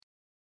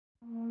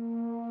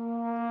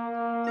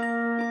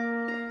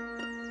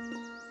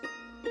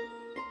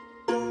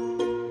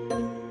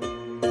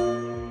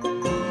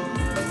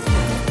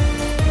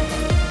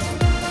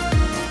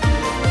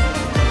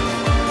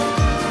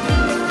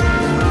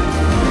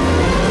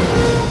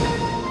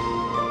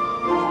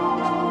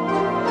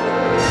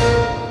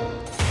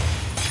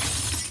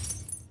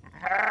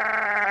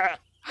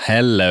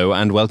Hello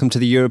and welcome to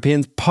the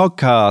Europeans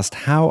podcast.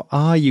 How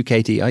are you,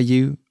 Katie? Are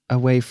you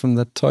away from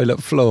the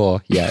toilet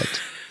floor yet?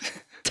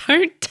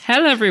 Don't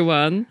tell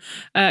everyone.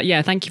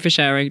 Thank you for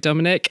sharing,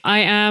 Dominic.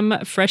 I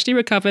am freshly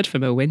recovered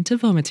from a winter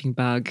vomiting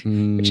bug,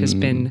 which has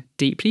been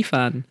deeply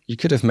fun. You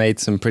could have made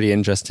some pretty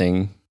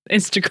interesting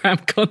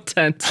Instagram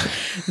content.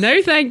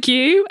 No, thank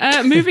you.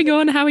 Moving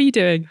on, how are you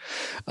doing?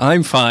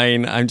 I'm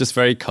fine. I'm just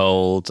very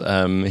cold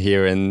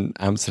here in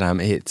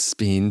Amsterdam. It's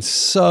been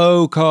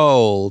so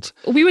cold.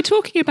 We were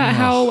talking about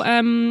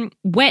how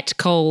wet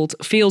cold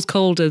feels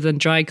colder than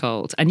dry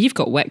cold, and you've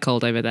got wet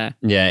cold over there.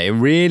 Yeah, it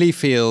really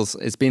feels,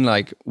 it's been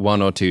like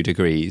 1 or 2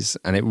 degrees,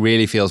 and it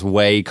really feels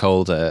way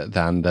colder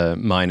than the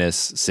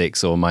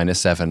 -6 or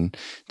 -7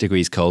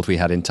 degrees cold we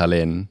had in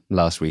Tallinn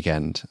last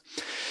weekend.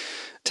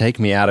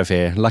 Take me out of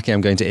here. Lucky I'm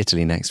going to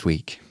Italy next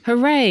week.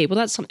 Hooray. Well,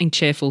 that's something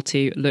cheerful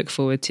to look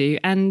forward to.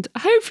 And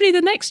hopefully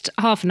the next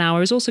half an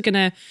hour is also going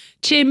to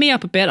cheer me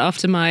up a bit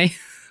after my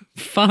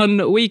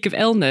fun week of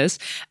illness.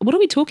 What are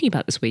we talking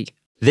about this week?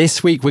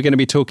 This week, we're going to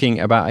be talking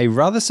about a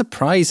rather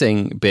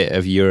surprising bit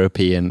of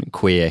European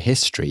queer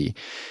history.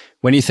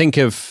 When you think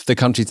of the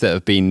countries that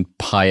have been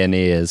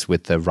pioneers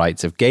with the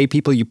rights of gay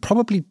people, you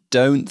probably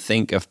don't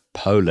think of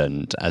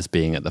Poland as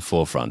being at the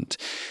forefront.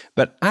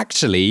 But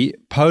actually,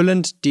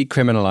 Poland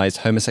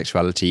decriminalized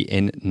homosexuality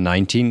in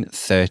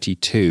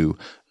 1932,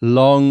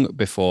 long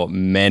before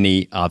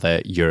many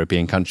other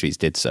European countries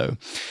did so.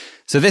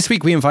 So this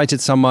week we invited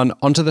someone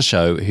onto the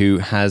show who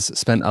has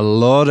spent a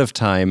lot of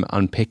time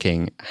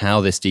unpicking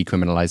how this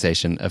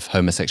decriminalization of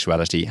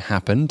homosexuality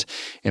happened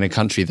in a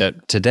country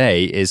that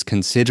today is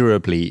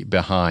considerably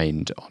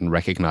behind on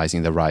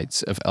recognizing the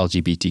rights of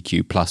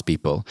LGBTQ plus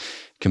people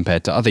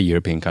compared to other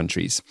European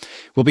countries.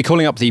 We'll be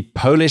calling up the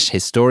Polish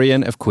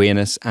historian of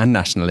queerness and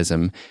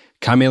nationalism,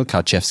 Kamil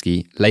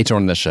Karczewski, later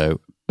on in the show.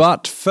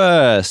 But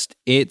first,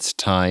 it's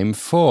time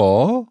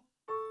for...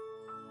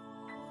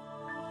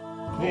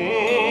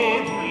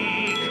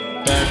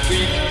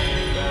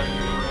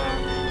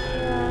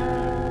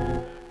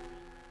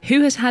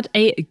 Who has had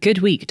a good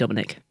week,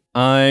 Dominic?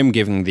 I'm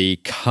giving the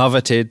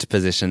coveted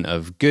position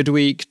of Good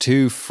Week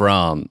to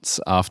France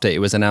after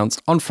it was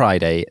announced on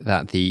Friday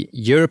that the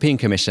European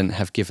Commission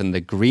have given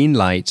the green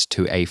light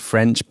to a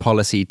French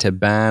policy to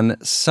ban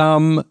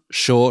some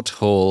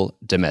short-haul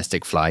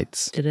domestic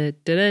flights.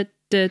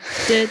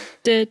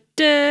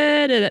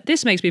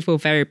 This makes me feel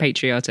very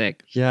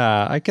patriotic.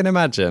 Yeah, I can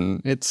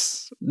imagine.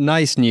 It's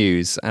nice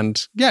news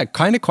and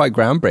kind of quite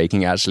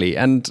groundbreaking actually.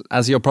 And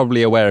as you're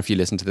probably aware if you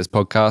listen to this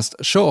podcast,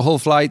 short-haul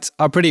flights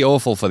are pretty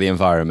awful for the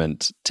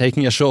environment.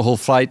 Taking a short-haul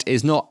flight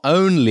is not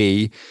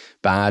only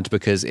bad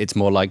because it's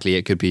more likely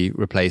it could be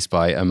replaced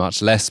by a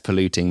much less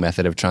polluting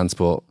method of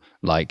transport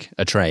like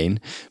a train,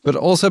 but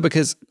also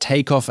because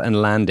takeoff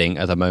and landing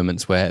are the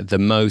moments where the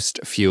most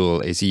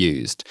fuel is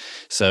used.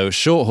 So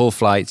short-haul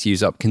flights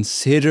use up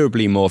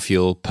considerably more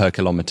fuel per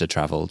kilometre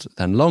travelled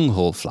than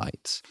long-haul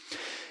flights.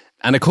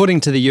 And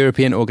according to the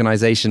European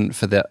Organisation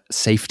for the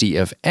Safety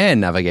of Air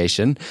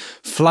Navigation,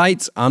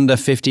 flights under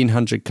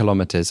 1,500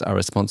 kilometres are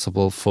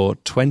responsible for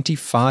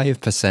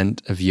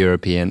 25% of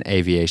European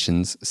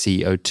aviation's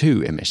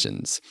CO2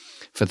 emissions.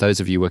 For those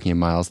of you working in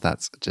miles,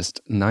 that's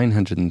just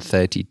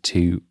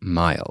 932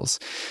 miles.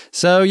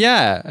 So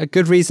a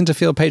good reason to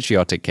feel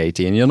patriotic,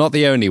 Katie, and you're not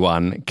the only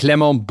one.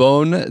 Clément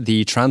Beaune,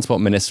 the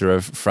transport minister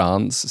of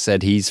France,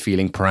 said he's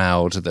feeling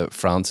proud that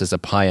France is a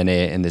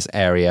pioneer in this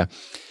area.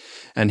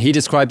 And he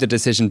described the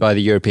decision by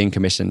the European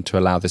Commission to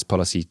allow this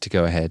policy to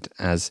go ahead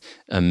as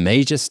a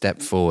major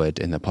step forward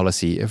in the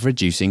policy of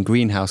reducing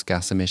greenhouse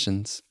gas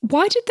emissions.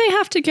 Why did they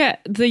have to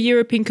get the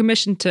European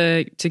Commission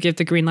to give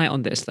the green light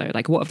on this, though?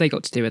 Like, what have they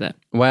got to do with it?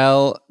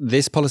 Well,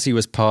 this policy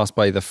was passed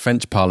by the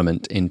French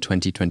Parliament in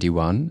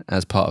 2021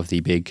 as part of the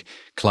big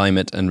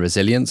climate and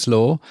resilience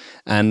law.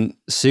 And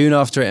soon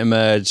after it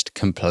emerged,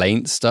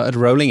 complaints started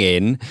rolling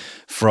in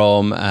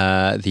from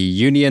the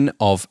Union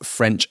of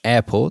French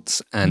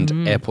Airports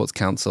and Airports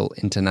Council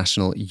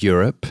International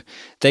Europe.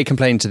 They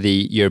complained to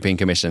the European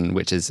Commission,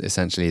 which is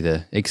essentially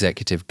the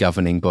executive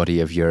governing body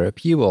of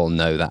Europe. You all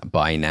know that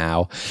by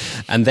now.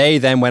 And they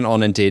then went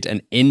on and did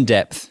an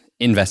in-depth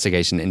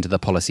investigation into the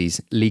policy's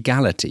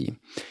legality.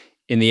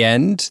 In the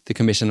end, the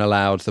Commission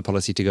allowed the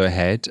policy to go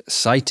ahead,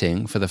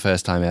 citing, for the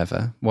first time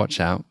ever,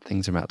 watch out,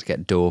 things are about to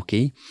get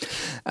dorky,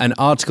 an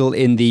article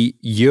in the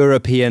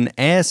European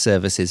Air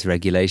Services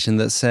Regulation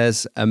that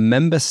says a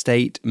member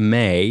state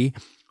may,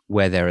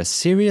 where there are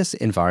serious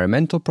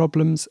environmental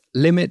problems,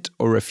 limit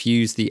or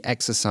refuse the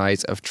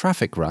exercise of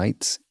traffic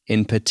rights,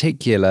 in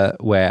particular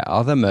where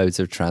other modes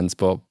of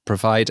transport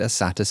provide a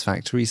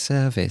satisfactory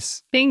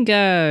service.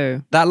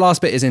 Bingo! That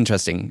last bit is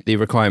interesting, the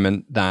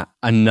requirement that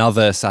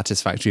another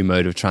satisfactory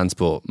mode of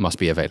transport must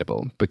be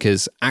available,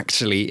 because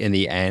actually in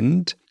the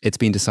end, it's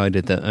been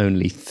decided that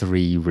only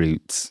 3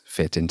 routes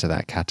fit into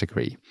that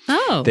category.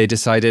 Oh. They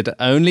decided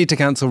only to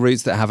cancel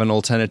routes that have an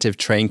alternative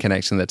train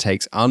connection that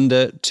takes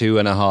under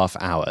 2.5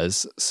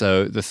 hours.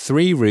 So the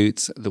 3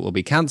 routes that will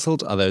be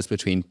cancelled are those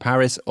between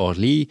Paris,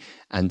 Orly,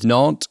 and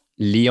Nantes,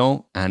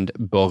 Lyon and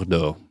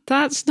Bordeaux.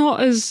 That's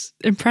not as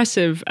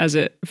impressive as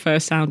it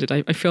first sounded.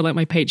 I feel like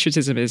my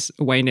patriotism is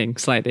waning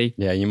slightly.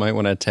 Yeah, you might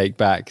want to take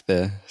back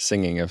the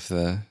singing of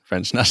the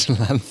French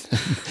national anthem.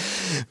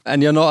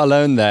 And you're not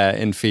alone there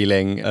in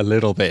feeling a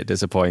little bit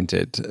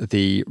disappointed.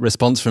 The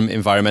response from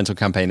environmental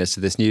campaigners to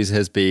this news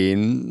has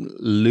been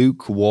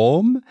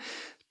lukewarm.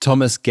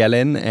 Thomas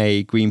Gellin,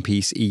 a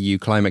Greenpeace EU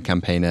climate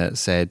campaigner,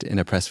 said in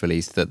a press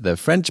release that the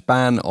French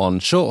ban on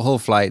short-haul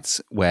flights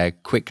where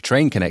quick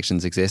train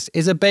connections exist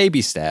is a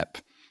baby step,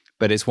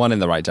 but it's one in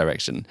the right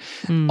direction.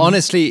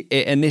 Honestly,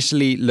 it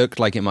initially looked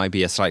like it might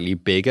be a slightly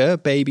bigger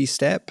baby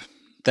step.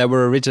 There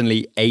were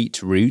originally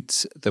 8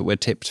 routes that were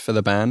tipped for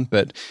the ban,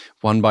 but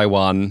one by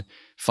one,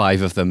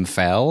 5 of them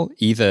fell,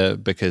 either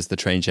because the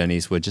train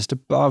journeys were just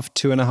above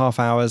 2.5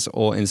 hours,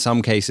 or in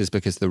some cases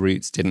because the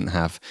routes didn't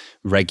have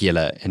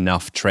regular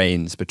enough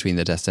trains between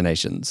the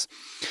destinations.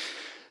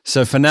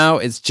 So for now,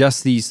 it's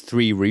just these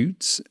 3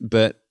 routes,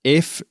 but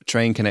if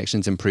train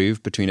connections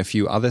improve between a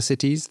few other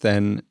cities,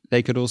 then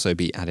they could also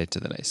be added to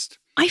the list.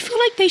 I feel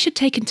like they should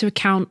take into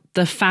account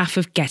the faff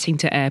of getting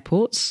to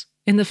airports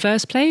in the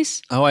first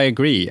place. Oh, I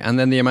agree. And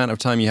then the amount of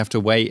time you have to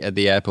wait at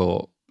the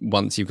airport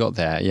once you've got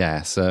there,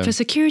 yeah. So For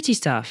security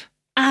stuff.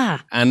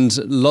 And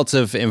lots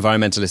of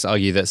environmentalists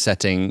argue that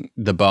setting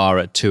the bar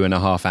at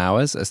 2.5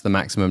 hours as the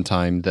maximum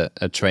time that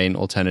a train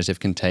alternative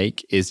can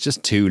take is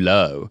just too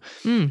low.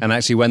 And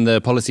actually, when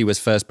the policy was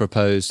first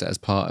proposed as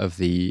part of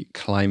the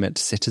Climate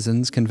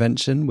Citizens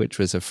Convention, which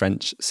was a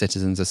French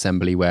citizens'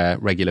 assembly where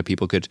regular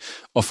people could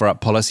offer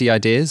up policy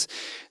ideas,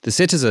 the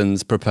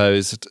citizens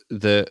proposed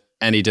that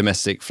any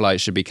domestic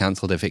flight should be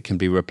cancelled if it can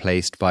be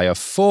replaced by a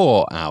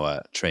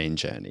 4-hour train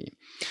journey.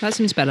 That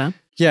seems better.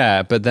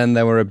 Yeah, but then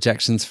there were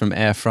objections from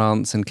Air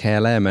France and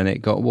KLM and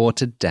it got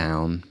watered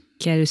down.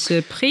 Quelle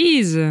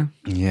surprise.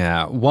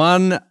 Yeah.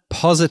 One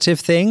positive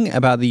thing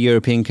about the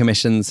European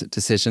Commission's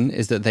decision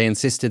is that they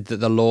insisted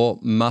that the law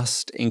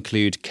must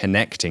include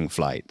connecting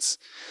flights.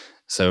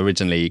 So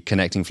originally,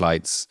 connecting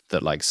flights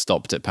that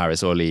stopped at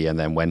Paris-Orly and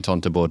then went on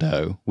to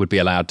Bordeaux would be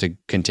allowed to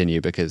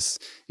continue because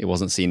it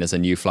wasn't seen as a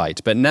new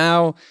flight. But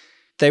now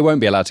they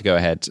won't be allowed to go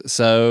ahead.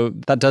 So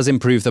that does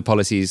improve the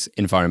policy's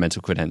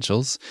environmental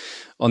credentials.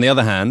 On the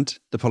other hand,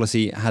 the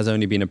policy has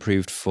only been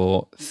approved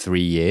for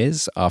 3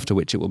 years, after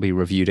which it will be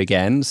reviewed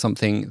again,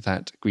 something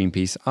that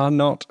Greenpeace are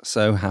not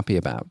so happy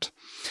about.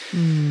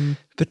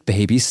 But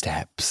baby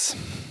steps.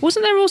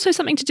 Wasn't there also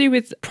something to do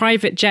with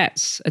private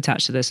jets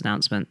attached to this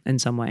announcement in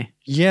some way?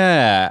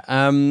 Yeah,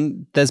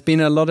 there's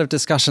been a lot of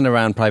discussion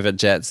around private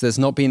jets. There's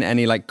not been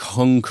any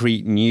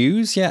concrete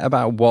news yet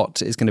about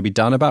what is going to be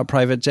done about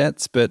private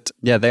jets. But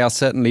yeah, they are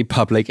certainly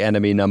public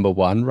enemy number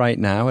 1 right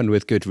now, and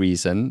with good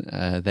reason.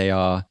 They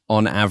are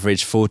on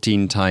average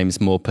 14 times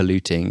more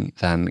polluting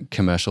than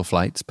commercial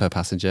flights per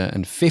passenger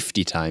and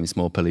 50 times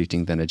more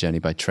polluting than a journey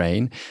by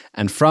train.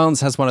 And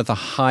France has one of the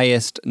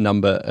highest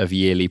number of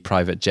yearly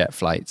private jet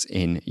flights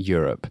in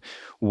Europe.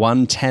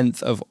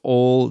 1/10 of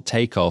all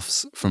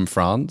takeoffs from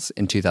France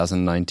in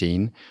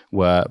 2019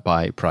 were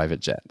by private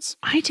jets.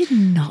 I did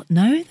not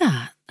know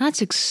that.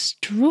 That's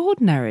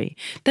extraordinary.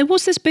 There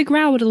was this big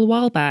row a little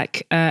while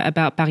back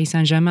about Paris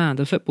Saint-Germain,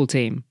 the football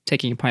team,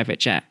 taking a private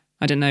jet.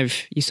 I don't know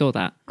if you saw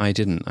that. I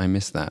didn't. I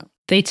missed that.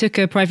 They took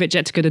a private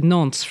jet to go to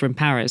Nantes from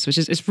Paris, which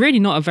is it's really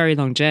not a very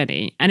long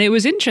journey. And it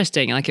was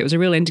interesting. It was a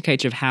real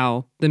indicator of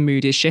how the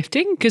mood is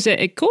shifting because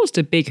it caused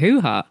a big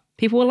hoo-ha.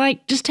 People were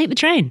like, just take the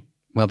train.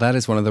 Well, that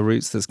is one of the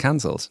routes that's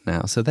cancelled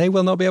now, so they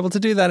will not be able to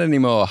do that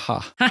anymore.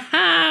 Ha! Ha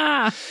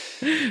ha!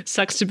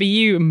 Sucks to be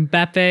you,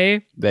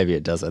 Mbappe. Maybe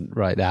it doesn't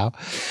right now.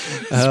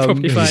 It's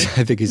probably fine.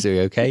 I think he's doing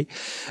okay.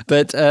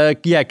 But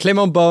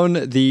Clément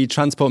Beaune, the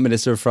transport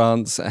minister of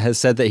France, has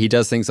said that he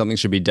does think something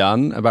should be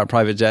done about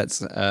private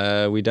jets.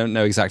 We don't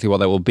know exactly what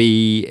that will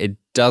be. It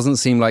doesn't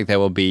seem like there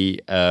will be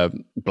a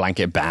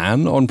blanket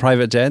ban on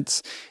private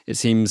jets. It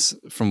seems,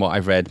 from what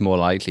I've read, more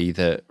likely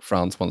that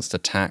France wants to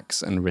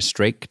tax and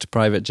restrict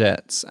private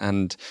jets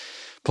and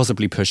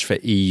possibly push for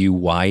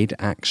EU-wide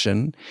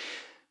action.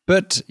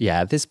 But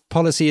yeah, this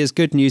policy is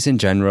good news in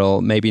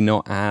general, maybe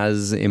not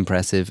as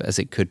impressive as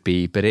it could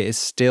be, but it is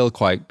still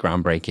quite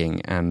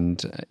groundbreaking, and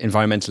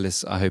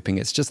environmentalists are hoping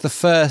it's just the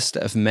first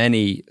of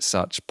many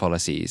such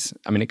policies.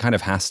 I mean, it kind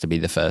of has to be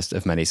the first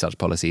of many such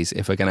policies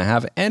if we're going to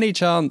have any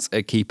chance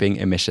at keeping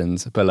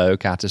emissions below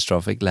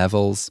catastrophic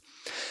levels.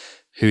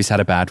 Who's had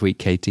a bad week,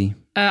 Katie?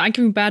 I'm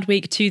giving a bad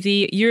week to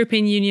the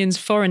European Union's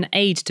Foreign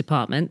Aid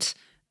Department.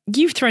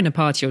 You've thrown a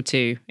party or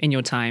two in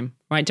your time,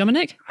 right,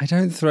 Dominic? I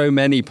don't throw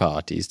many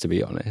parties, to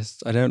be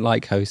honest. I don't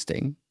like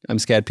hosting. I'm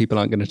scared people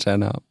aren't going to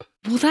turn up.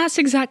 Well, that's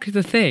exactly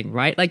the thing,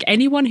 right?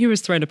 Anyone who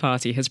has thrown a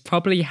party has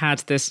probably had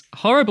this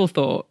horrible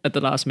thought at the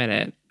last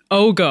minute.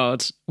 Oh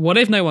God, what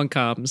if no one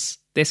comes?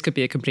 This could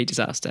be a complete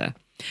disaster.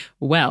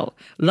 Well,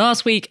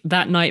 last week,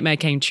 that nightmare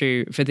came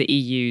true for the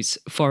EU's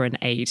Foreign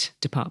Aid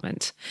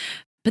Department.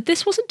 But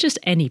this wasn't just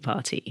any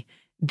party.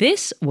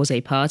 This was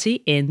a party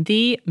in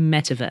the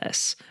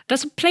metaverse.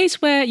 That's a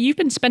place where you've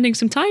been spending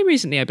some time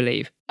recently, I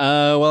believe.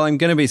 Well, I'm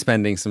going to be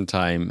spending some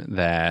time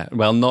there.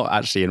 Well, not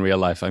actually in real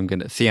life.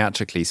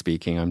 Theatrically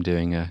speaking, I'm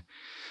doing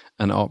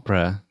an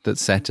opera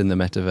that's set in the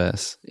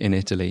metaverse in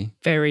Italy.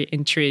 Very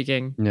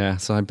intriguing. Yeah,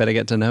 so I better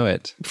get to know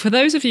it. For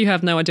those of you who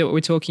have no idea what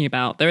we're talking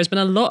about, there has been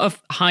a lot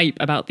of hype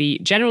about the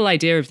general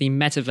idea of the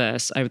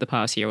metaverse over the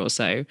past year or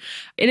so.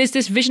 It is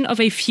this vision of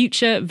a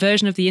future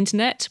version of the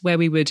internet where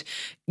we would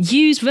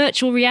use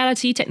virtual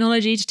reality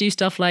technology to do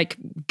stuff like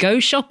go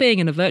shopping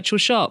in a virtual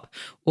shop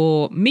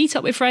or meet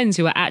up with friends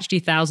who are actually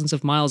thousands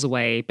of miles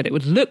away, but it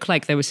would look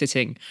like they were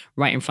sitting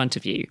right in front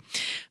of you.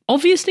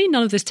 Obviously,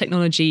 none of this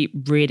technology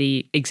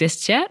really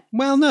exists yet.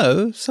 Well,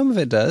 no, some of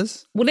it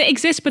does. Well, it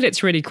exists, but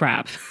it's really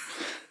crap.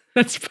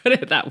 Let's put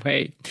it that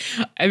way.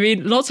 I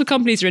mean, lots of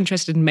companies are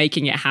interested in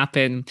making it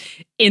happen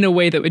in a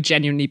way that would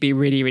genuinely be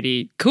really,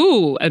 really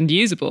cool and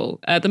usable.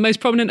 The most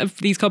prominent of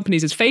these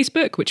companies is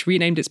Facebook, which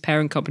renamed its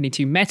parent company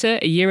to Meta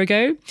a year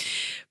ago.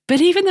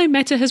 But even though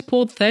Meta has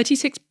poured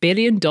 $36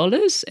 billion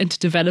into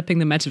developing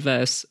the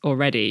metaverse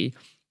already,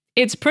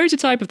 its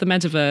prototype of the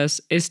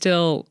metaverse is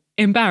still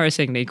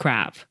embarrassingly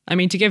crap. I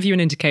mean, to give you an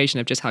indication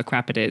of just how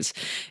crap it is,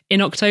 in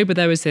October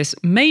there was this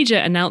major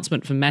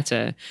announcement from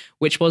Meta,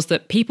 which was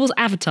that people's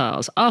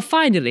avatars are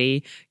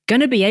finally going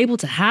to be able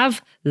to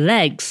have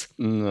legs.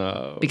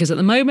 No. Because at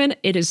the moment,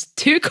 it is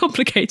too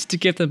complicated to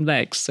give them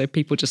legs, so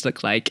people just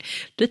look like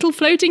little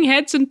floating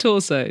heads and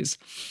torsos.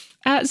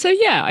 So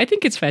yeah, I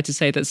think it's fair to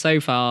say that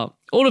so far,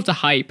 all of the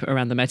hype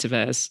around the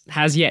metaverse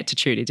has yet to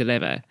truly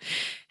deliver.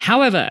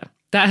 However,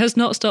 that has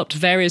not stopped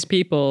various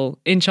people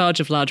in charge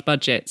of large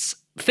budgets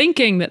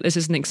thinking that this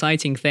is an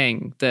exciting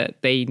thing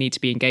that they need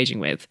to be engaging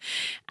with.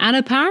 And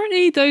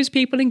apparently those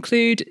people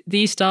include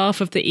the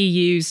staff of the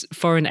EU's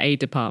Foreign Aid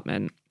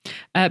Department,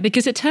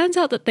 because it turns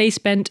out that they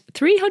spent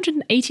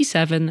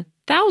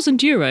 387,000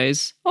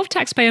 euros of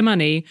taxpayer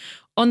money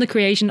on the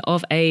creation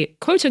of a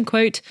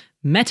quote-unquote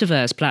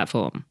metaverse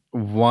platform.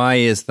 Why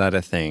is that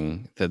a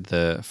thing that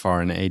the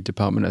Foreign Aid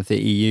Department of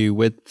the EU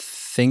would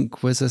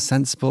think was a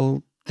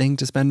sensible thing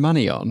to spend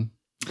money on?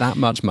 That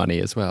much money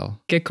as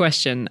well. Good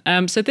question.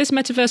 So this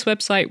metaverse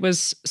website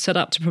was set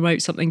up to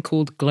promote something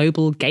called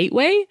Global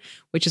Gateway,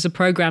 which is a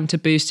program to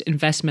boost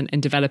investment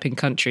in developing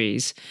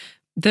countries.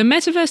 The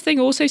metaverse thing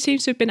also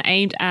seems to have been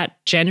aimed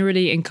at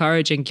generally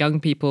encouraging young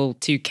people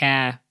to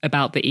care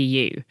about the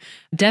EU.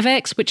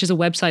 DevX, which is a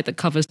website that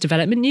covers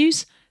development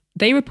news,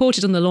 they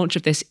reported on the launch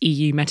of this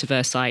EU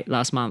metaverse site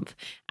last month,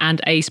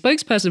 and a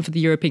spokesperson for the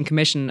European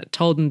Commission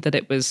told them that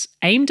it was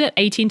aimed at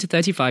 18 to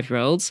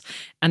 35-year-olds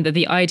and that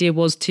the idea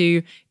was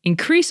to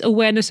increase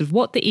awareness of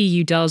what the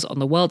EU does on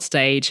the world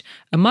stage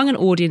among an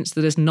audience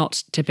that is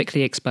not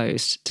typically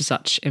exposed to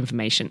such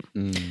information.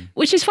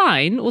 Which is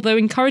fine, although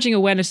encouraging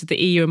awareness of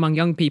the EU among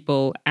young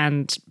people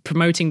and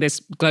promoting this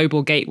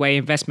global gateway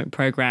investment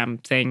program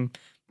thing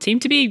seem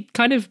to be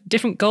kind of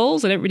different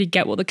goals. I don't really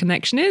get what the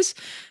connection is.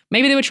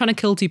 Maybe they were trying to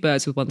kill two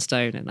birds with one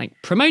stone and like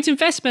promote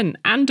investment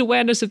and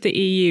awareness of the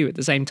EU at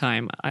the same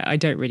time. I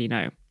don't really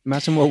know.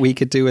 Imagine what we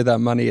could do with that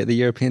money at the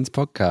Europeans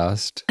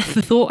podcast.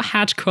 The thought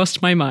had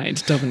crossed my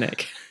mind,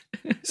 Dominic.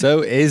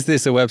 So is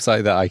this a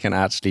website that I can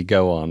actually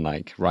go on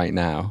like right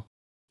now?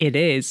 It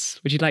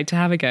is. Would you like to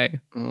have a go?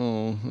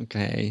 Oh,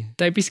 okay.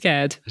 Don't be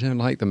scared. I don't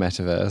like the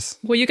metaverse.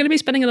 Well, you're going to be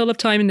spending a lot of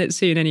time in it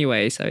soon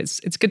anyway, so it's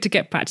good to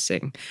get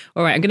practicing.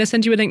 All right, I'm going to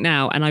send you a link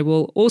now, and I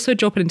will also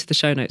drop it into the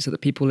show notes so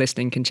that people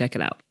listening can check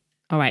it out.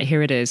 All right,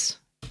 here it is.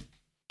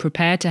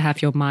 Prepare to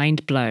have your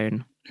mind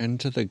blown.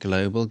 Enter the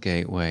global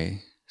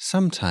gateway.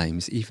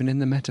 Sometimes, even in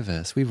the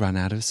metaverse, we run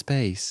out of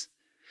space.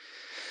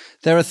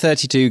 There are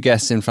 32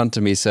 guests in front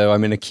of me, so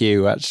I'm in a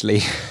queue,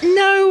 actually.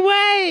 No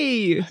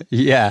way!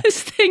 Yeah.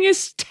 This thing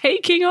is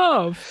taking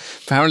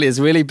off. Apparently, it's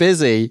really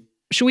busy.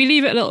 Shall we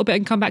leave it a little bit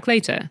and come back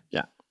later?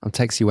 Yeah. I'll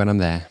text you when I'm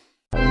there.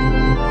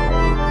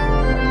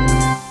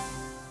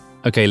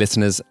 Okay,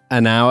 listeners,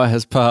 an hour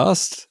has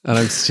passed and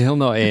I'm still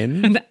not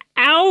in. An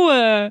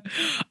hour!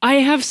 I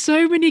have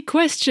so many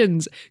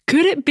questions.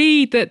 Could it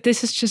be that this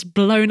has just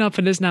blown up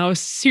and is now a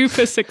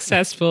super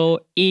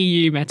successful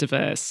EU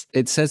metaverse?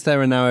 It says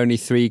there are now only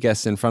 3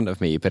 guests in front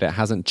of me, but it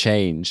hasn't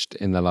changed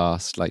in the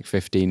last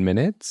 15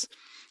 minutes.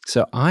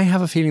 So I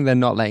have a feeling they're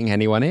not letting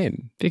anyone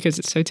in. Because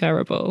it's so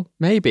terrible.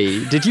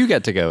 Maybe. Did you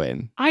get to go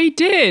in? I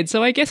did.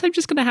 So I guess I'm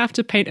just going to have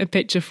to paint a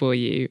picture for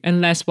you,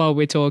 unless while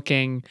we're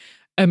talking,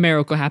 a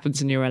miracle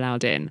happens and you're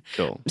allowed in.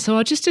 Cool. So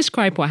I'll just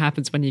describe what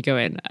happens when you go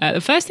in.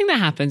 The first thing that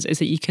happens is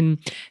that you can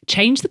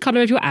change the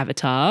color of your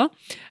avatar.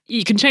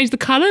 You can change the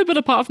color, but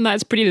apart from that,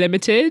 it's pretty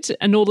limited.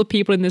 And all the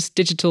people in this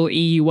digital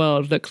EU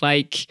world look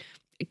like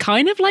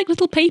kind of like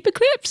little paper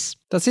clips.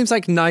 That seems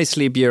like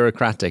nicely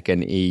bureaucratic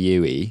and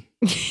EU-y.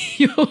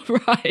 You're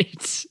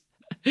right.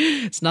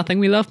 It's nothing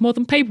we love more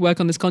than paperwork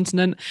on this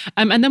continent.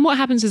 And then what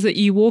happens is that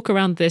you walk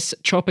around this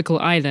tropical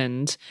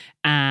island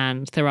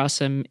and there are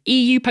some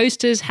EU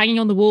posters hanging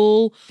on the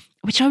wall,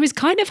 which I was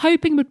kind of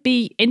hoping would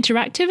be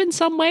interactive in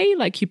some way.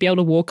 Like you'd be able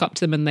to walk up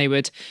to them and they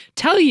would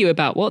tell you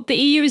about what the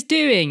EU is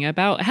doing,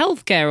 about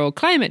healthcare or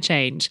climate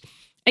change.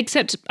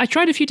 Except I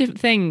tried a few different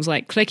things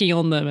like clicking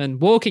on them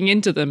and walking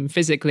into them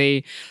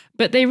physically,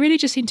 but they really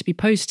just seem to be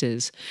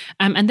posters.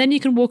 And then you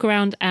can walk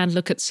around and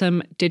look at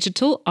some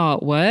digital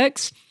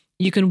artworks.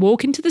 You can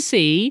walk into the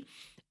sea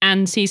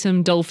and see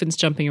some dolphins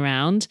jumping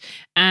around.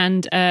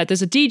 And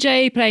there's a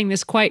DJ playing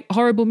this quite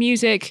horrible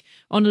music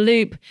on a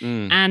loop.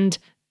 And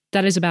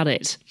that is about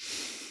it.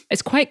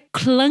 It's quite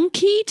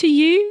clunky to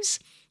use.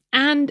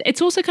 And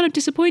it's also kind of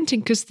disappointing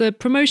because the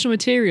promotional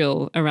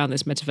material around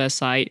this metaverse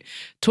site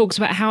talks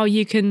about how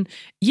you can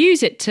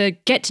use it to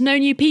get to know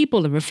new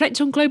people and reflect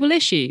on global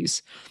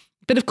issues.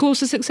 But of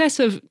course, the success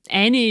of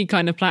any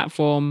kind of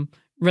platform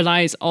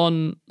relies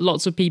on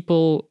lots of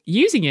people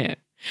using it.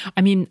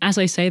 I mean, as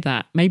I say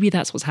that, maybe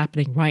that's what's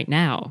happening right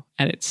now.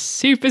 And it's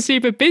super,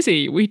 super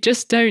busy. We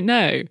just don't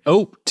know.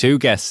 Oh, 2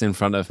 guests in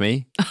front of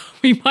me.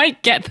 We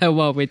might get there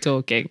while we're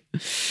talking.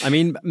 I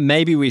mean,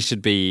 maybe we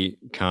should be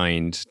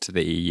kind to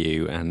the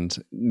EU and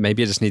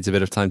maybe it just needs a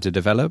bit of time to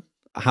develop.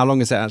 How long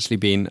has it actually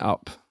been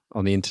up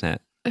on the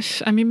internet?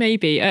 I mean,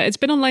 maybe. It's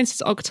been online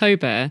since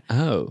October.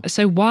 Oh.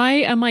 So why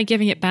am I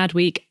giving it bad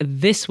week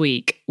this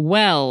week?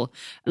 Well,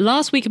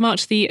 last week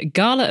marked the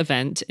gala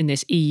event in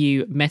this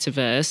EU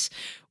metaverse,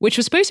 which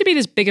was supposed to be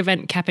this big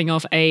event capping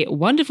off a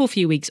wonderful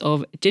few weeks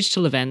of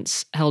digital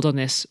events held on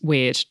this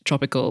weird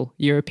tropical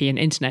European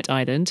internet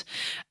island.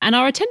 And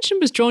our attention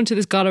was drawn to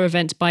this gala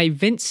event by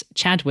Vince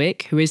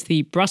Chadwick, who is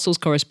the Brussels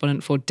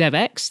correspondent for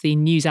DevX, the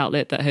news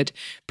outlet that had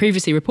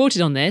previously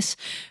reported on this.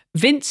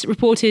 Vince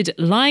reported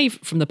live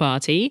from the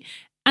party,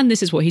 and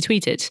this is what he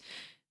tweeted.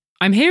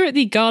 I'm here at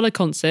the gala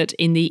concert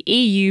in the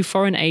EU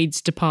Foreign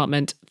Aids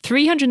Department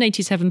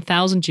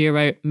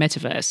 €387,000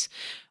 metaverse.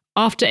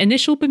 After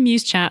initial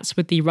bemused chats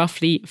with the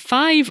roughly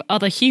 5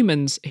 other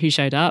humans who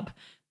showed up,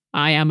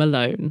 I am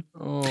alone.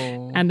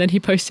 Oh. And then he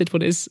posted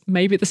what is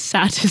maybe the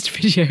saddest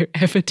video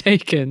ever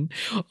taken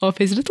of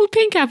his little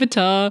pink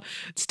avatar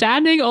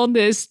standing on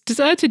this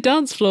deserted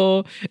dance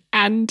floor.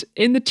 And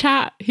in the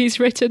chat, he's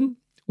written,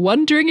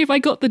 wondering if I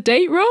got the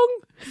date wrong?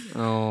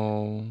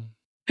 Oh.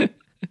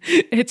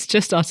 It's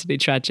just utterly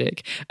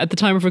tragic. At the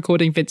time of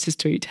recording, Vince's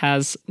tweet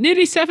has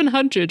nearly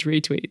 700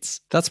 retweets.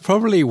 That's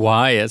probably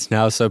why it's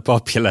now so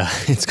popular.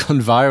 It's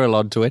gone viral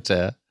on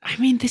Twitter. I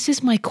mean, this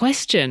is my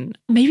question.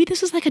 Maybe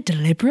this was like a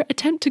deliberate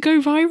attempt to go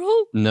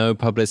viral? No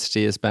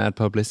publicity is bad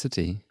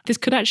publicity. This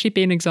could actually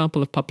be an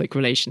example of public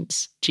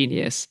relations.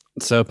 Genius.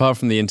 So apart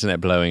from the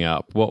internet blowing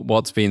up,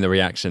 what's been the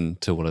reaction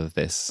to all of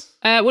this?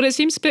 Well, it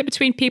seems split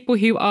between people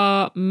who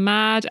are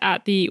mad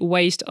at the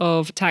waste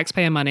of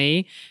taxpayer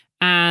money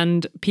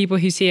and people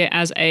who see it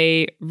as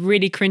a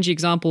really cringy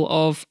example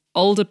of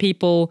older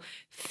people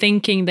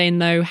thinking they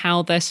know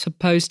how they're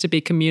supposed to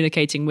be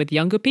communicating with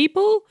younger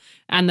people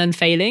and then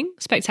failing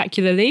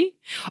spectacularly.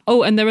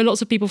 Oh, and there are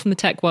lots of people from the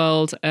tech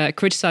world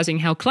criticizing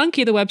how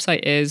clunky the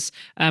website is.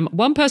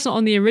 One person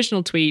on the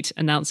original tweet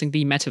announcing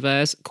the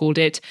metaverse called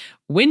it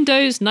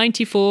Windows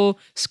 94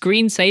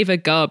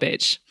 screensaver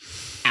garbage.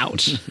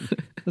 Ouch.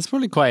 That's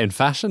probably quite in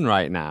fashion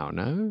right now,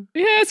 no?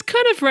 Yeah, it's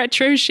kind of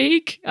retro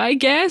chic, I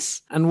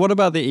guess. And what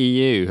about the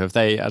EU? Have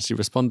they actually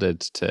responded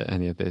to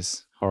any of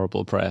this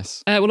horrible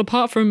press? Well,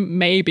 apart from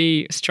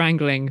maybe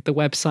strangling the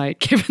website,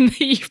 given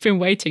that you've been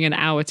waiting an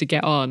hour to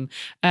get on,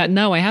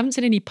 no, I haven't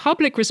seen any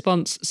public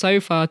response so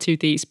far to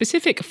the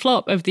specific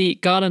flop of the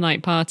gala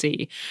night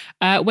party.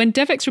 When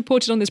DevX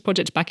reported on this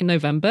project back in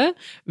November,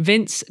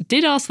 Vince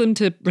did ask them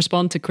to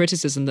respond to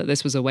criticism that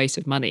this was a waste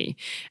of money.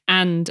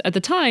 And at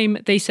the time,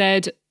 they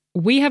said,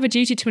 we have a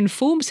duty to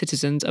inform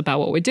citizens about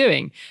what we're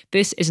doing.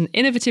 This is an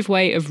innovative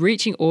way of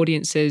reaching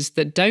audiences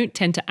that don't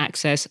tend to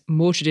access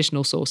more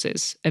traditional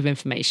sources of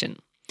information.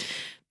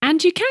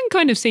 And you can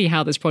kind of see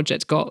how this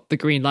project got the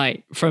green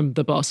light from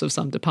the boss of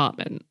some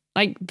department.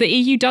 Like, the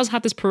EU does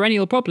have this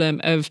perennial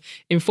problem of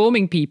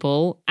informing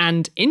people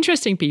and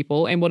interesting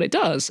people in what it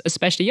does,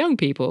 especially young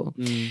people.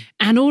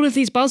 And all of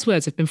these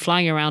buzzwords have been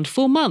flying around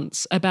for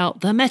months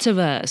about the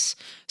metaverse.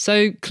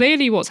 So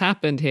clearly what's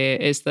happened here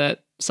is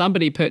that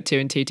somebody put 2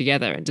 and 2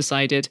 together and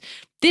decided,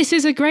 this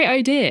is a great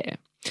idea.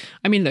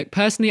 I mean, look,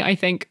 personally, I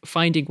think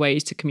finding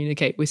ways to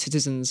communicate with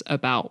citizens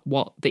about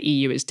what the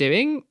EU is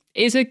doing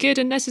is a good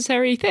and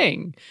necessary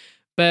thing.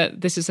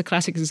 But this is a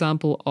classic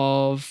example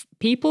of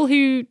people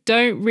who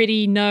don't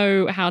really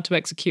know how to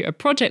execute a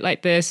project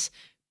like this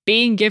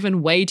being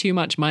given way too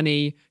much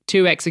money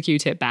to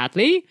execute it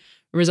badly,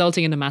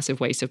 resulting in a massive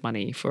waste of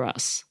money for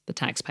us, the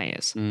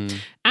taxpayers.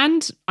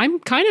 And I'm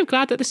kind of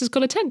glad that this has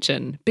got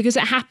attention because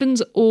it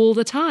happens all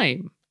the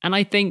time. And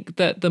I think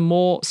that the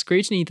more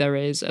scrutiny there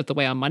is of the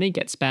way our money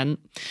gets spent,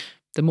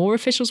 the more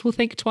officials will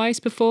think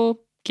twice before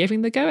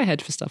giving the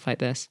go-ahead for stuff like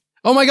this.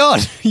 Oh my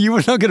God, you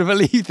were not going to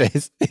believe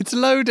this. It's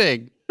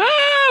loading.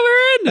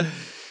 We're in.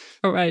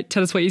 All right,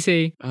 tell us what you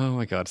see. Oh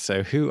my God,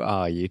 so who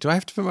are you? Do I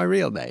have to put my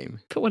real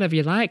name? Put whatever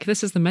you like.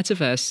 This is the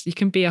metaverse. You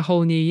can be a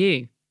whole new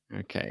you.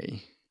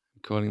 Okay.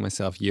 Calling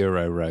myself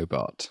Euro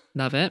Robot.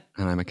 Love it.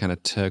 And I'm a kind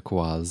of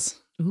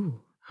turquoise. Ooh.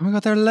 Oh my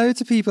God, there are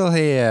loads of people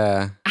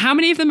here. How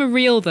many of them are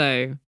real,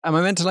 though? Am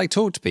I meant to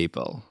talk to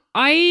people?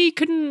 I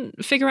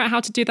couldn't figure out how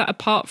to do that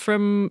apart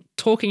from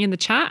talking in the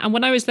chat. And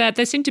when I was there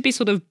seemed to be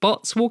sort of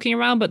bots walking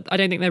around, but I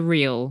don't think they're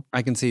real.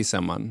 I can see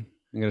someone.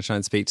 I'm going to try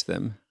and speak to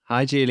them.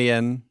 Hi,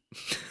 Julian.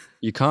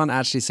 You can't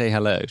actually say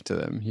hello to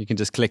them. You can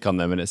just click on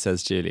them and it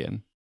says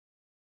Julian.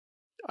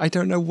 I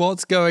don't know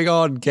what's going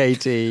on,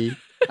 Katie.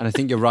 And I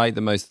think you're right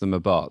that most of them are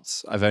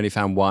bots. I've only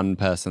found one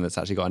person that's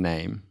actually got a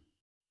name.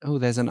 Oh,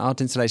 there's an art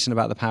installation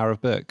about the power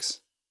of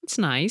books. It's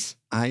nice.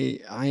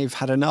 I've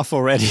had enough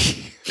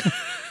already.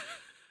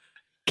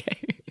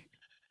 Okay.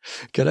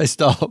 Can I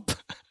stop?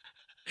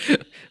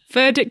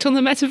 Verdict on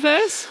the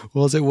metaverse?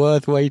 Was it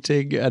worth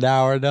waiting an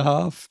hour and a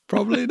half?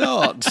 Probably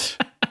not.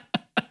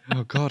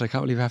 Oh, God, I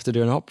can't believe I have to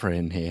do an opera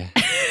in here.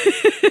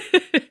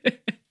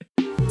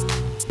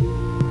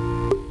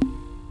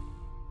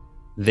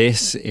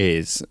 This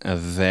is a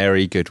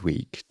very good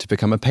week to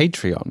become a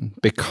Patreon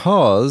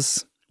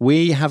because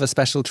we have a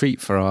special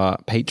treat for our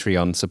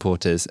Patreon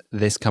supporters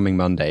this coming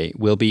Monday.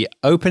 We'll be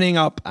opening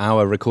up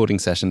our recording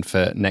session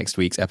for next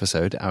week's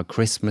episode, our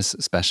Christmas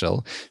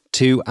special,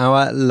 to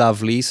our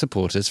lovely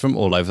supporters from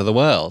all over the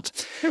world.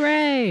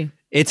 Hooray!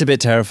 It's a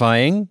bit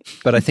terrifying,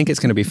 but I think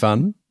it's going to be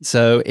fun.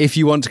 So if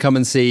you want to come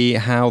and see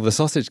how the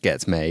sausage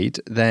gets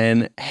made,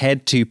 then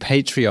head to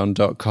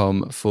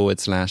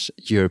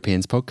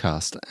patreon.com/Europeans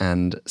podcast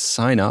and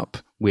sign up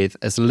with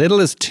as little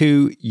as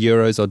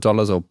 €2 or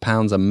dollars or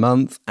pounds a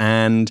month,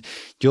 and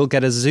you'll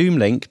get a Zoom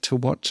link to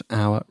watch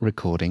our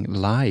recording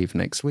live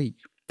next week.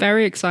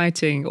 Very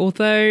exciting.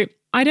 Although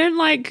I don't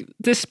like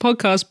this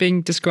podcast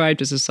being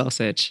described as a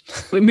sausage.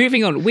 We're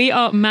moving on. We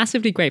are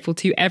massively grateful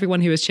to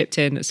everyone who has chipped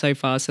in so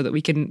far so that we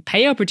can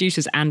pay our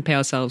producers and pay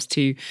ourselves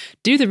to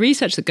do the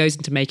research that goes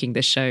into making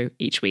this show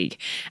each week.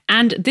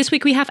 And this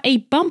week we have a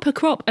bumper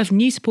crop of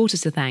new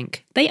supporters to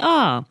thank. They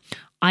are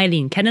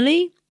Eileen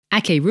Kennelly,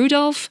 Ake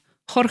Rudolph,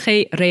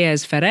 Jorge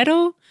Reyes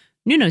Ferrero,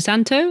 Nuno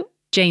Santo,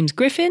 James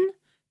Griffin,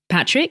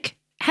 Patrick,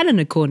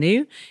 Helena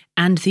Cornu,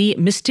 and the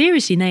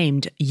mysteriously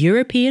named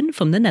European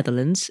from the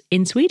Netherlands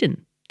in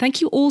Sweden. Thank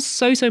you all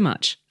so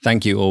much.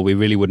 Thank you all. We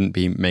really wouldn't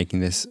be making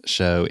this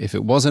show if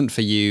it wasn't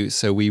for you.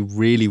 So we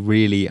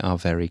really are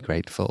very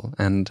grateful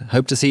and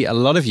hope to see a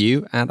lot of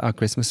you at our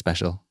Christmas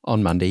special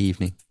on Monday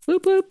evening.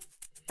 Whoop whoop.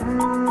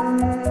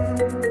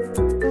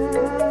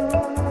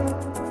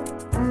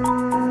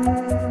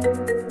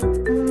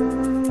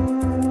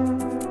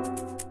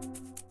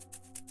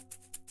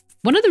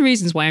 One of the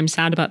reasons why I'm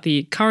sad about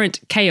the current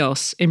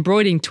chaos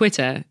embroidering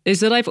Twitter is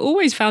that I've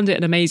always found it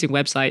an amazing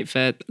website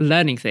for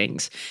learning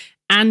things.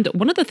 And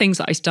one of the things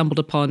that I stumbled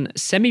upon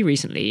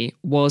semi-recently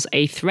was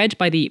a thread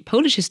by the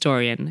Polish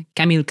historian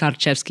Kamil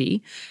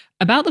Karczewski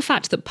about the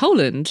fact that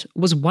Poland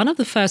was one of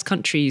the first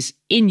countries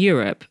in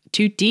Europe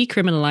to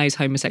decriminalize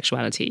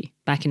homosexuality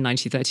back in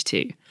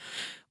 1932.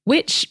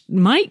 Which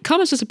might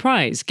come as a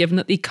surprise, given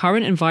that the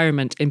current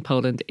environment in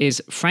Poland is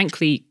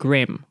frankly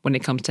grim when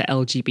it comes to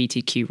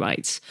LGBTQ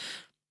rights.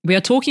 We are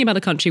talking about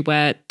a country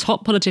where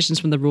top politicians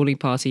from the ruling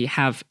party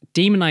have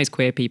demonized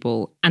queer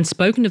people and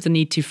spoken of the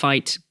need to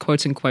fight,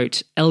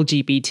 quote-unquote,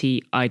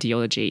 LGBT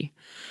ideology.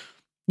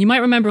 You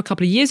might remember a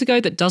couple of years ago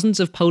that dozens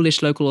of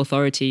Polish local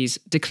authorities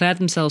declared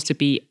themselves to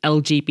be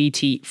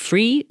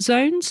LGBT-free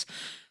zones.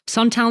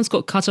 Some towns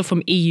got cut off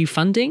from EU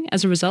funding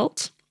as a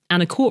result.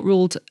 And a court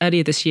ruled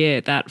earlier this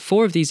year that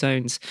 4 of these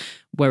zones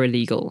were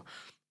illegal.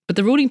 But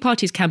the ruling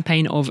party's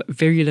campaign of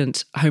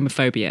virulent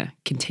homophobia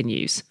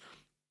continues.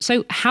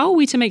 So how are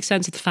we to make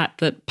sense of the fact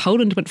that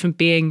Poland went from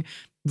being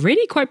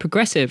really quite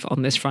progressive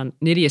on this front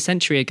nearly a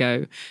century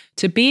ago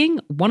to being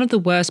one of the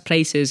worst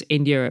places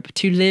in Europe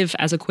to live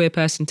as a queer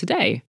person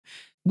today?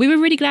 We were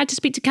really glad to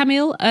speak to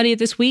Kamil earlier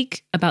this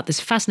week about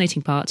this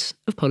fascinating part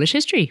of Polish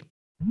history.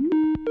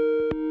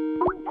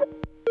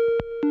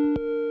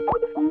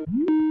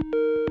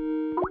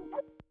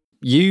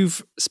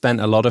 You've spent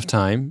a lot of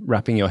time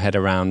wrapping your head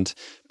around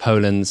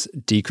Poland's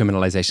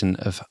decriminalization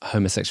of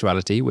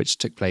homosexuality, which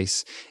took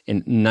place in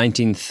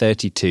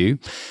 1932.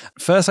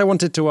 First, I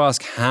wanted to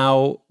ask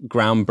how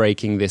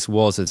groundbreaking this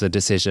was as a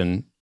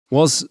decision.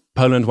 Was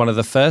Poland one of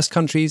the first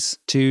countries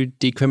to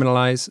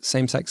decriminalize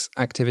same-sex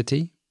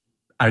activity?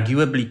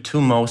 Arguably,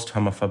 2 most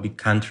homophobic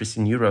countries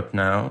in Europe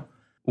now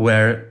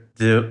were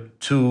the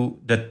 2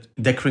 that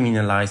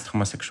decriminalized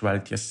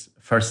homosexuality as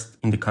first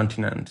in the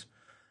continent.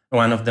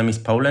 One of them is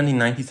Poland in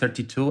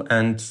 1932,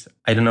 and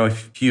I don't know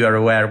if you are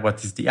aware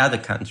what is the other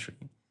country.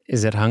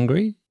 Is it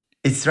Hungary?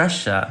 It's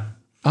Russia.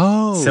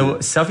 Oh. So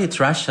Soviet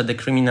Russia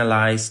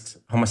decriminalized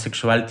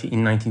homosexuality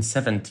in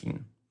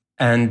 1917.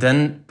 And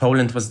then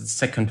Poland was the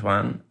second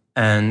one.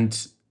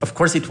 And of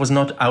course, it was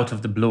not out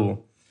of the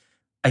blue.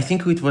 I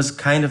think it was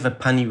kind of a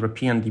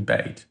pan-European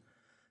debate.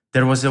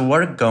 There was a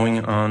work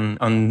going on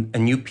a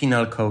new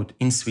penal code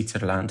in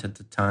Switzerland at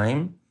the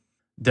time.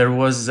 There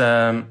was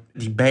a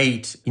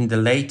debate in the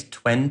late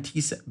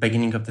 20s,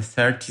 beginning of the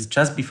 30s,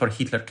 just before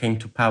Hitler came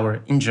to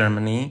power in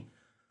Germany.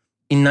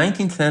 In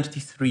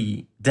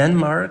 1933,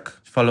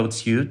 Denmark followed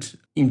suit,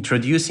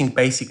 introducing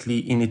basically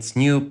in its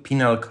new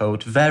penal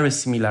code very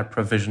similar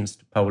provisions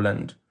to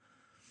Poland.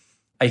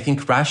 I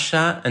think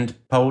Russia and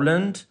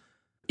Poland,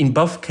 in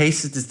both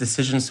cases, these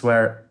decisions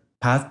were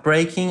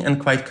path-breaking and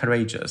quite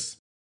courageous.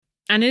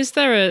 And is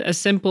there a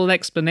simple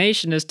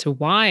explanation as to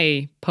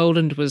why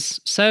Poland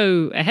was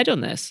so ahead on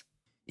this?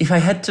 If I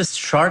had to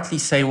shortly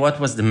say what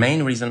was the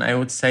main reason, I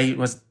would say it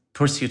was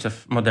pursuit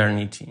of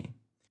modernity.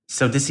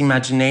 So this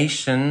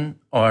imagination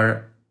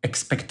or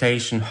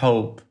expectation,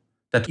 hope,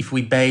 that if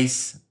we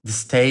base the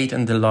state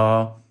and the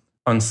law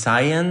on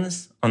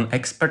science, on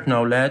expert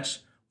knowledge,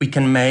 we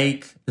can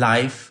make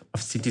life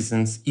of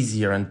citizens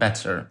easier and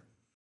better.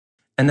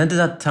 And at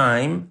that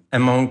time,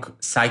 among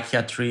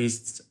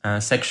psychiatrists,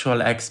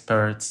 sexual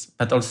experts,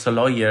 but also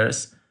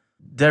lawyers,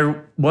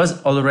 there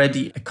was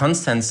already a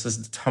consensus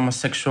that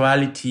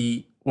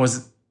homosexuality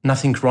was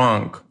nothing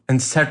wrong and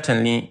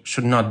certainly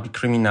should not be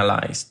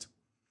criminalized.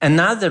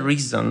 Another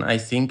reason, I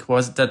think,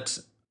 was that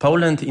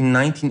Poland in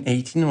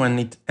 1918, when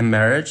it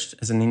emerged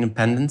as an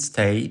independent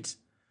state,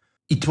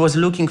 it was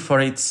looking for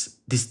its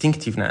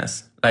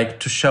distinctiveness, like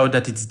to show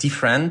that it's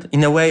different,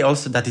 in a way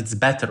also that it's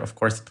better. Of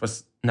course, it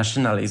was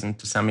nationalism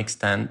to some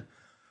extent.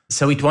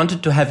 So it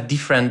wanted to have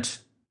different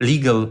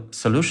legal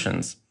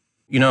solutions.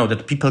 You know,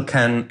 that people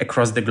can,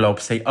 across the globe,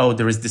 say, oh,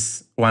 there is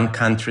this one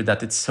country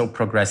that it's so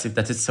progressive,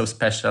 that it's so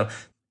special.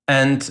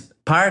 And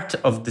part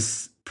of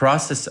this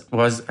process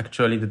was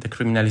actually the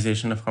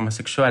decriminalization of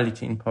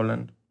homosexuality in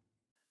Poland.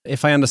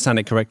 If I understand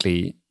it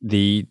correctly,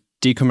 the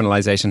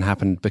decriminalization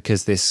happened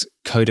because this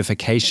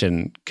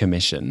Codification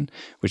Commission,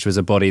 which was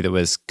a body that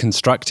was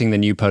constructing the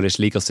new Polish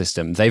legal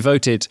system, they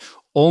voted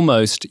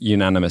almost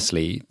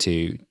unanimously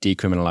to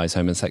decriminalize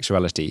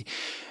homosexuality.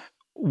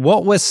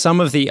 What were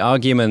some of the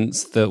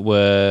arguments that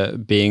were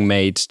being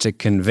made to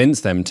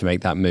convince them to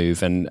make that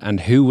move, and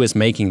who was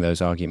making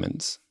those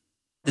arguments?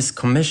 This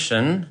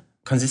commission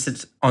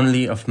consisted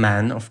only of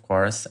men, of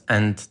course,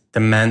 and the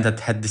men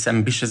that had this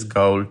ambitious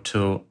goal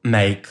to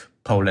make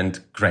Poland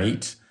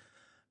great.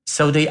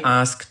 So they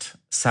asked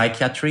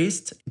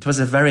psychiatrists. It was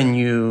a very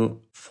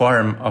new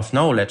form of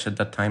knowledge at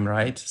that time,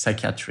 right?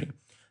 Psychiatry.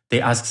 They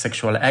asked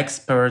sexual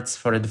experts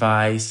for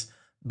advice,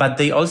 but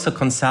they also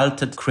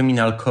consulted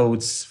criminal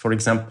codes, for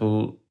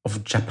example,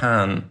 of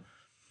Japan.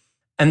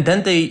 And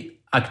then they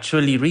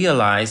actually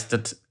realized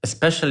that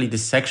especially the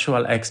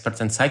sexual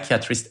experts and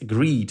psychiatrists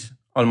agreed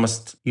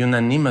almost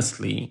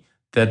unanimously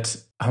that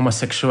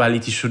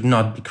homosexuality should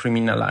not be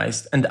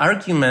criminalized. And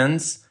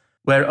arguments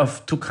were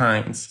of two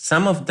kinds.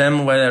 Some of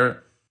them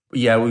were,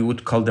 we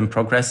would call them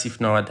progressive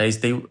nowadays.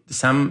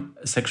 Some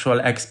sexual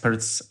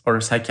experts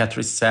or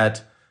psychiatrists said,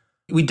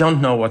 we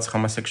don't know what's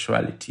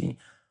homosexuality,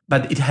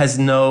 but it has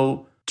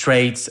no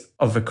traits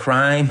of a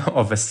crime,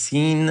 of a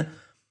sin.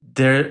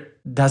 There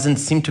doesn't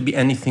seem to be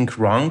anything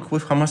wrong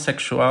with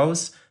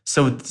homosexuals,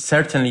 so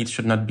certainly it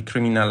should not be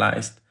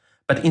criminalized.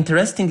 But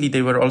interestingly,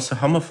 they were also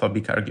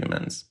homophobic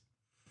arguments.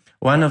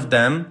 One of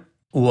them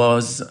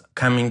was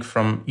coming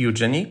from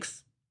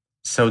eugenics.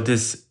 So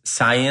this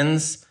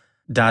science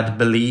that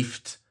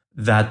believed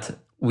that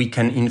we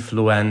can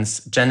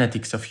influence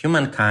genetics of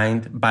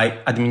humankind by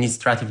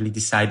administratively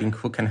deciding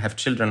who can have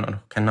children or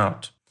who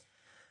cannot.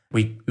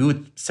 We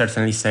would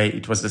certainly say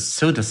it was a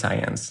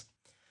pseudoscience.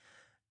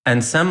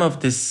 And some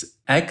of these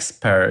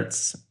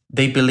experts,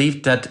 they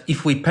believed that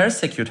if we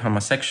persecute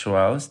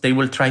homosexuals, they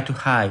will try to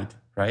hide,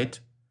 right?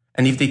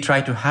 And if they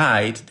try to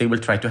hide, they will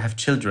try to have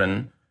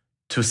children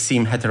to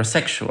seem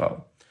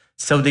heterosexual.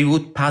 So they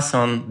would pass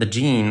on the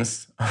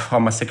genes of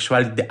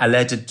homosexuality, the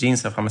alleged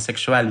genes of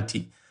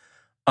homosexuality,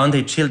 on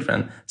their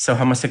children. So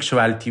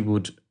homosexuality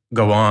would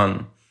go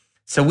on.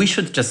 So we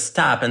should just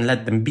stop and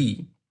let them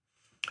be.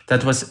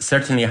 That was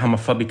certainly a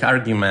homophobic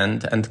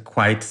argument and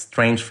quite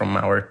strange from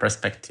our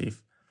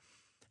perspective.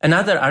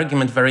 Another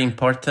argument, very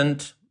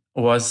important,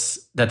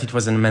 was that it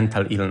was a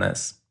mental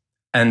illness.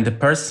 And the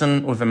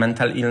person with a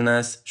mental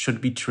illness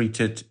should be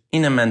treated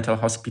in a mental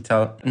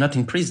hospital, not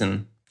in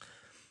prison.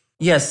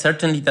 Yes,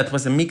 certainly that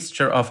was a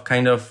mixture of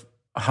kind of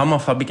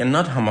homophobic and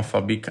not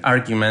homophobic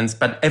arguments,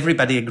 but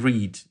everybody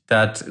agreed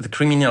that the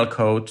criminal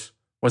code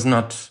was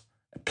not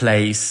a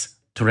place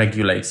to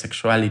regulate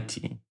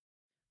sexuality.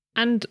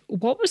 And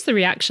what was the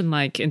reaction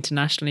like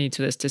internationally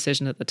to this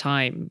decision at the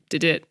time?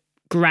 Did it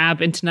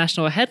grab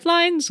international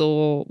headlines,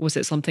 or was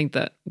it something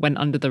that went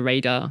under the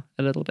radar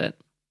a little bit?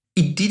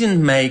 It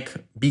didn't make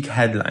big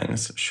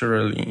headlines,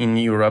 surely, in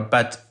Europe,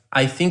 but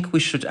I think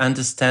we should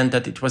understand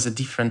that it was a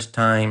different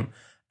time.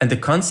 And the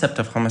concept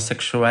of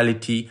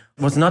homosexuality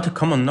was not a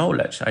common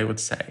knowledge, I would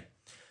say.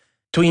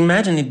 To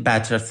imagine it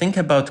better, think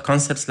about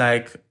concepts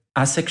like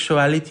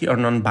asexuality or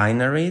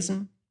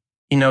non-binarism.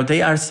 You know,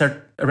 they are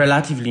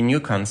relatively new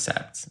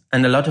concepts.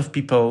 And a lot of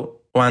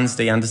people, once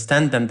they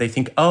understand them, they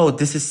think, oh,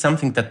 this is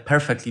something that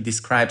perfectly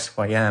describes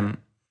who I am.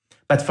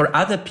 But for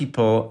other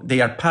people, they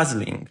are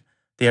puzzling.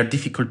 They are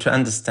difficult to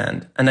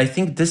understand. And I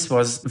think this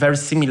was a very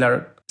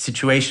similar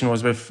situation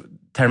was with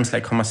terms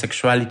like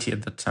homosexuality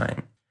at that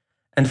time.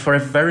 And for a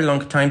very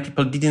long time,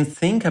 people didn't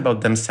think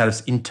about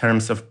themselves in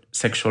terms of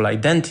sexual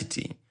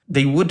identity.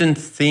 They wouldn't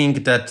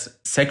think that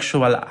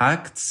sexual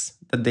acts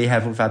that they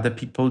have with other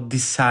people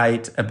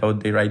decide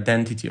about their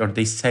identity, or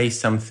they say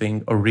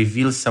something or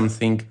reveal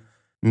something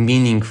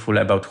meaningful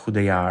about who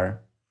they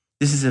are.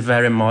 This is a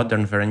very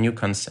modern, very new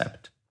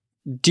concept.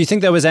 Do you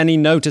think there was any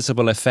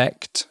noticeable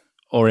effect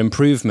or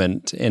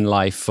improvement in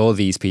life for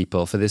these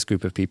people, for this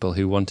group of people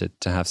who wanted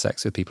to have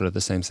sex with people of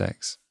the same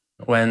sex?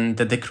 when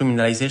the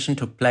decriminalization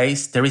took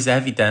place, there is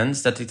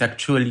evidence that it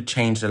actually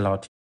changed a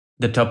lot.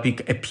 The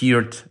topic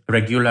appeared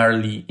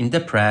regularly in the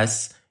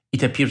press,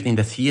 it appeared in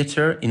the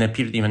theater, it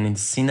appeared even in the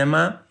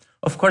cinema.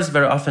 Of course,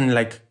 very often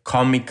like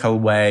comical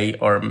way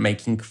or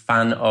making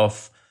fun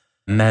of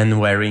men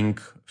wearing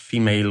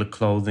female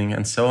clothing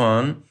and so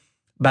on.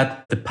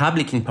 But the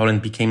public in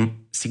Poland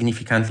became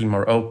significantly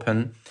more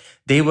open.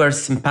 There were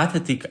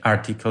sympathetic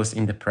articles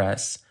in the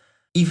press.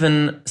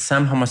 Even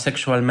some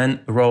homosexual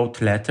men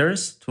wrote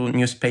letters to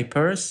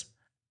newspapers.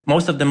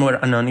 Most of them were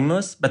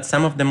anonymous, but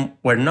some of them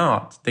were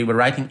not. They were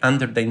writing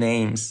under their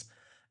names,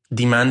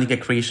 demanding a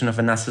creation of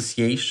an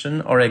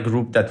association or a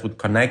group that would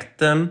connect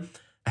them,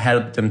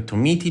 help them to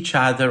meet each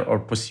other or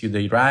pursue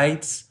their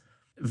rights.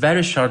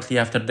 Very shortly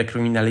after the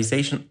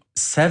criminalization,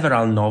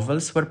 several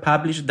novels were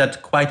published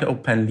that quite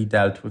openly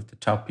dealt with the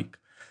topic.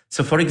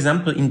 So, for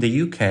example, in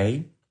the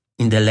UK,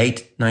 in the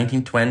late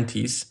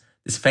 1920s,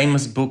 this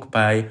famous book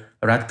by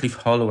Radcliffe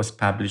Hall was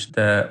published,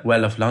 The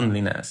Well of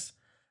Loneliness,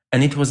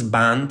 and it was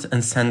banned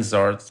and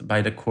censored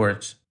by the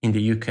court in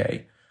the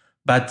UK.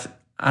 But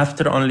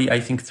after only, I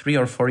think, 3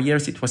 or 4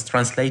 years, it was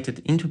translated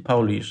into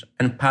Polish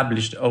and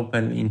published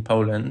openly in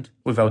Poland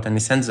without any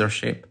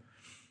censorship,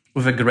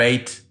 with a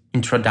great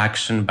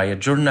introduction by a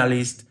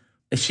journalist.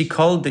 She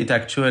called it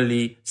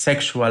actually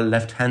sexual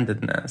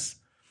left-handedness.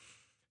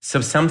 So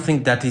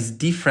something that is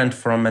different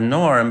from a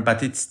norm,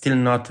 but it's still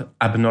not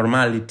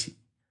abnormality,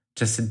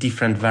 just a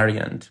different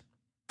variant.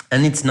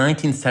 And it's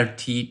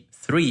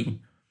 1933.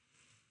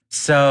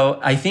 So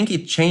I think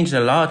it changed a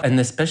lot, and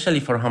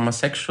especially for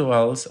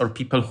homosexuals or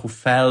people who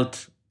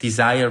felt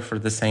desire for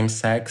the same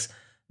sex,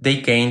 they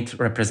gained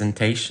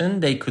representation.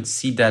 They could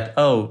see that,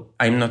 oh,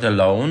 I'm not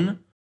alone.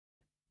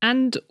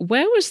 And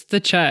where was the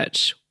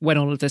church when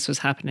all of this was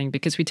happening?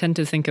 Because we tend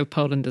to think of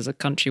Poland as a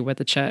country where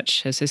the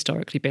church has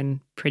historically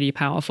been pretty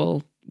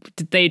powerful.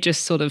 Did they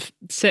just sort of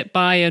sit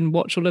by and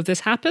watch all of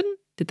this happen?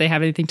 Did they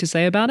have anything to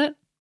say about it?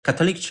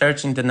 Catholic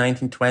Church in the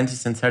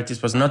 1920s and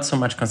 30s was not so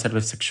much concerned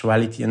with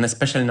sexuality, and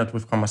especially not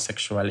with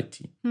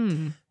homosexuality.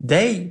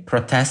 They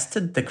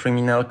protested the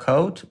criminal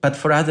code, but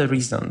for other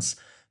reasons.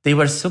 They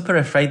were super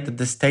afraid that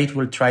the state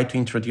will try to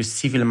introduce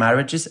civil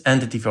marriages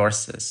and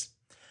divorces.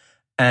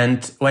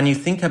 And when you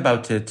think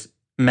about it,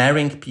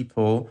 marrying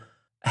people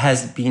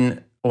has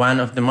been one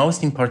of the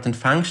most important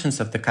functions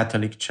of the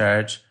Catholic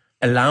Church,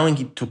 allowing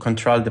it to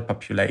control the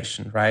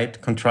population, right?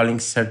 Controlling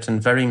certain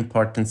very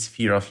important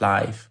sphere of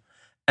life.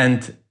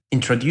 And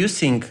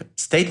introducing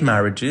state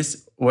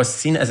marriages was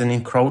seen as an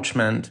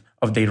encroachment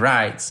of their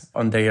rights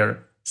on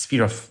their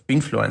sphere of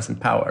influence and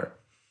power.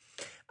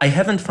 I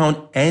haven't found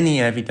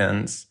any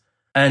evidence,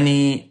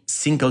 any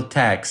single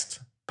text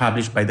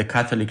published by the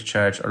Catholic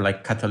Church or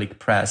like Catholic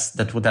press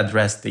that would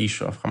address the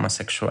issue of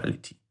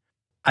homosexuality.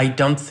 I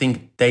don't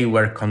think they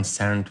were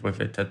concerned with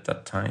it at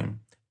that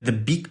time. The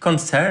big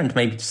concern,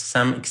 maybe to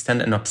some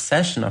extent an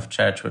obsession of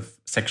church with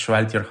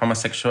sexuality or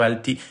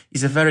homosexuality,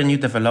 is a very new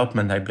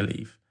development, I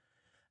believe.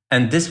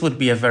 And this would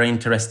be a very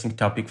interesting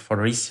topic for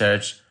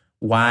research,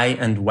 why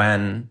and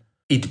when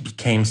it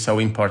became so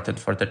important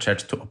for the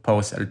church to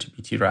oppose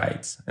LGBT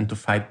rights and to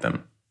fight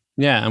them.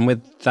 Yeah, and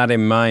with that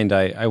in mind,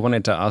 I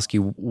wanted to ask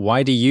you,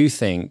 why do you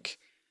think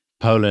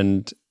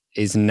Poland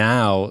is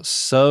now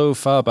so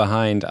far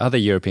behind other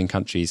European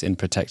countries in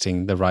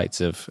protecting the rights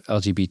of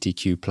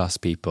LGBTQ plus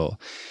people?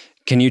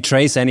 Can you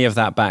trace any of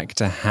that back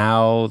to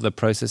how the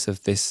process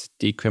of this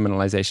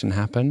decriminalization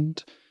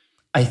happened?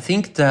 I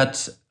think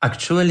that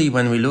actually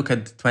when we look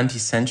at the 20th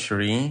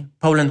century,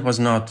 Poland was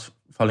not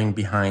falling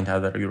behind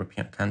other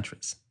European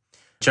countries.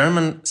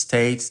 German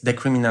states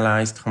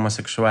decriminalized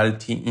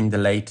homosexuality in the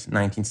late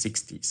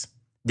 1960s.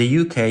 The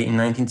UK in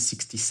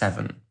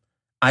 1967.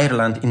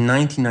 Ireland in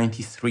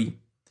 1993.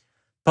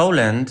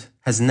 Poland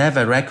has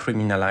never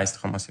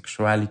recriminalized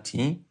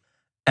homosexuality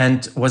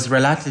and was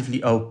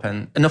relatively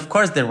open. And of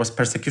course, there was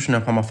persecution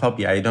of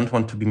homophobia. I don't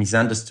want to be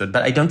misunderstood,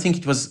 but I don't think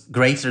it was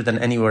greater than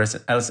anywhere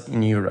else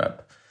in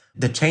Europe.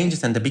 The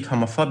changes and the big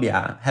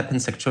homophobia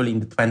happens actually in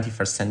the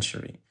 21st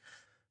century,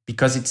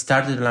 because it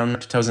started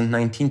around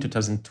 2019,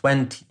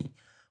 2020,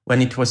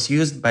 when it was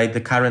used by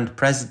the current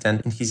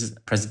president in his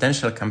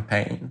presidential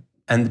campaign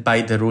and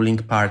by the ruling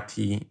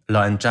party,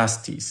 Law and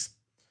Justice.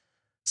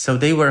 So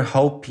they were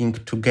hoping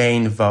to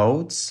gain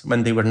votes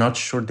when they were not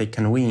sure they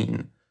can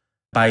win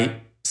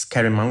by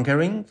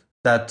scaremongering,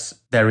 that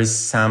there is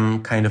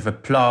some kind of a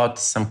plot,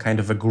 some kind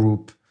of a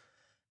group.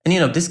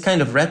 And, this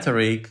kind of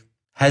rhetoric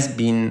has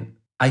been,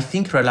 I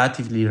think,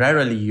 relatively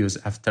rarely used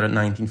after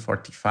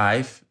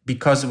 1945,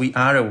 because we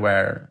are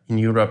aware in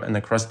Europe and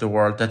across the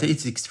world that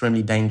it's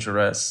extremely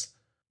dangerous.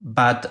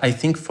 But I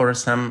think for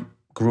some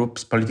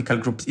groups, political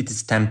groups, it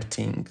is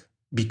tempting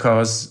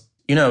because,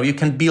 you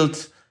can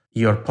build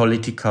your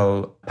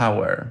political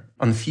power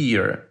on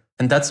fear.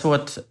 And that's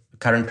what the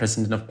current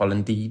president of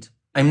Poland did.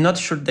 I'm not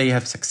sure they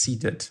have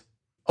succeeded.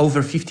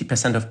 Over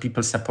 50% of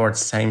people support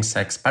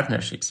same-sex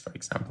partnerships, for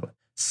example.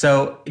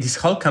 So this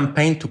whole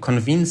campaign to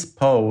convince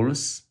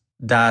Poles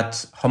that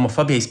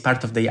homophobia is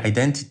part of their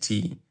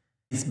identity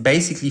is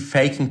basically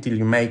faking till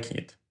you make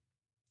it.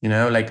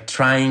 like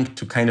trying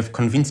to kind of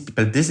convince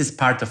people this is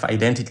part of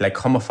identity, like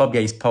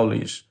homophobia is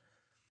Polish.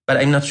 But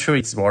I'm not sure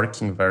it's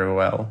working very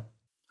well.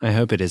 I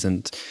hope it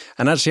isn't.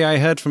 And actually, I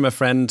heard from a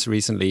friend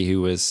recently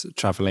who was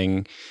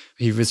traveling.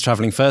 He was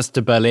traveling first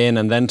to Berlin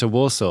and then to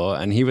Warsaw.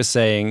 And he was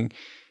saying,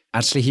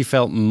 actually, he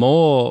felt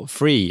more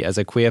free as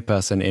a queer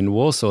person in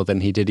Warsaw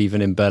than he did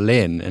even in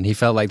Berlin. And he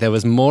felt like there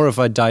was more of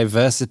a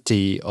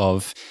diversity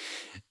of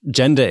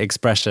gender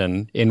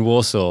expression in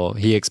Warsaw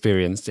he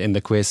experienced in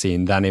the queer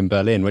scene than in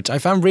Berlin, which I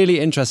found really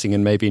interesting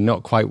and maybe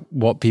not quite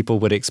what people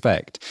would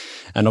expect.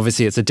 And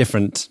obviously, it's a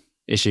different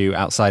issue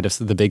outside of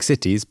the big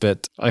cities,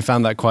 but I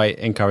found that quite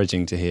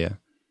encouraging to hear.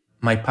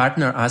 My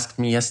partner asked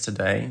me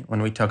yesterday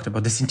when we talked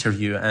about this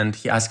interview, and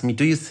he asked me,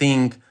 do you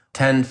think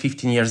 10,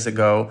 15 years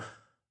ago,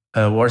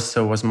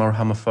 Warsaw was more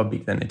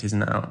homophobic than it is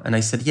now? And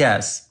I said,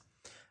 yes.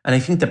 And I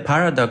think the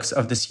paradox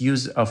of this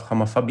use of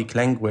homophobic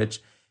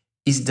language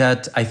is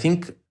that I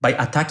think by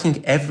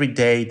attacking every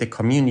day the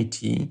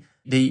community,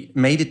 they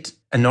made it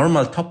a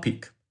normal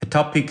topic, a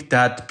topic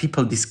that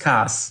people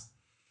discuss.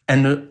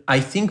 And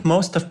I think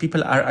most of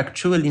people are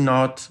actually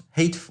not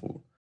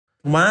hateful.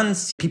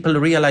 Once people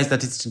realize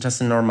that it's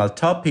just a normal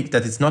topic,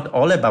 that it's not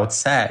all about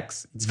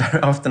sex, it's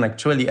very often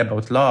actually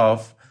about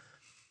love,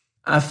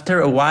 after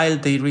a while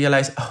they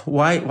realize,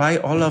 why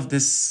all of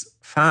this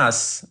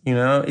fuss?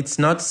 It's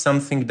not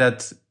something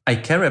that I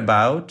care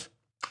about.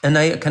 And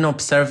I can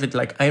observe it,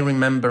 like I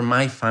remember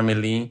my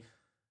family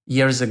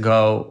years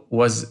ago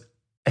was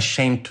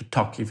ashamed to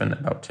talk even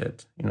about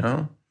it,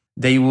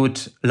 They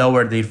would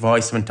lower their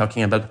voice when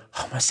talking about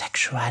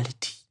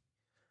homosexuality.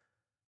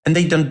 And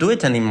they don't do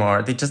it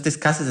anymore. They just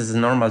discuss it as a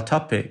normal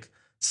topic.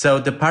 So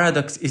the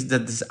paradox is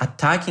that this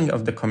attacking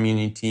of the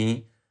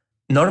community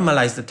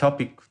normalized the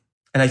topic.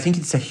 And I think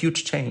it's a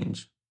huge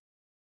change.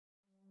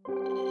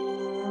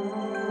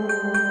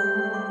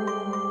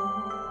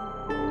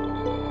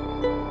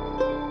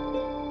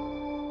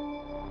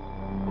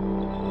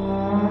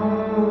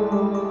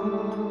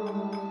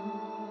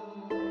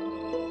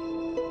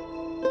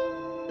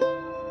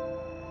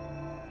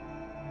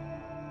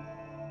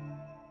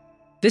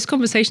 This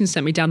conversation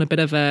sent me down a bit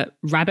of a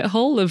rabbit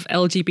hole of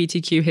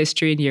LGBTQ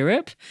history in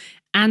Europe.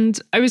 And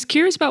I was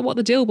curious about what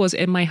the deal was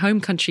in my home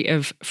country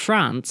of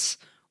France.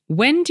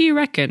 When do you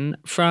reckon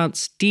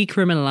France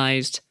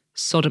decriminalized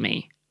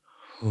sodomy?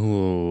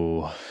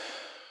 Ooh,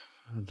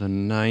 the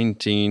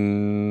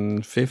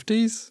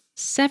 1950s?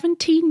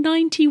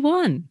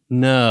 1791.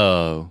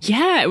 No.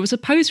 Yeah, it was a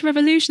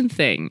post-revolution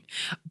thing.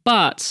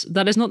 But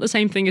that is not the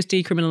same thing as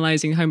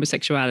decriminalizing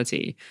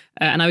homosexuality.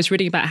 And I was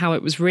reading about how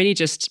it was really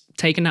just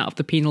taken out of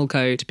the penal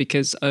code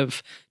because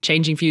of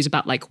changing views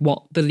about like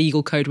what the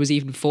legal code was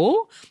even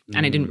for.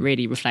 And it didn't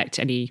really reflect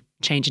any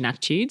change in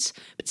attitudes.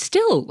 But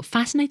still,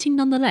 fascinating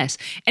nonetheless.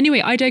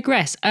 Anyway, I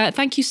digress.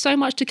 Thank you so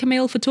much to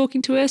Camille for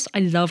talking to us. I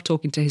love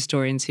talking to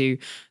historians who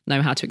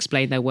know how to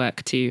explain their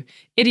work to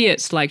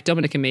idiots like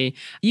Dominic and me.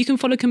 You can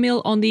follow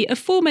Camille on the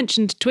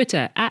aforementioned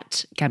Twitter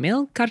at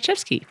Kamil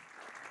Karczewski.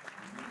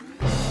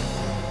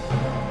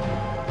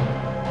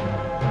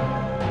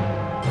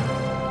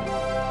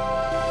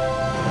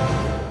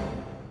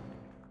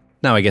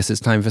 Now I guess it's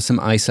time for some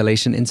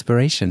isolation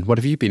inspiration. What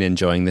have you been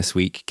enjoying this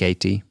week,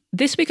 Katie?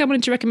 This week I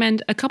wanted to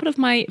recommend a couple of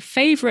my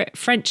favourite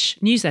French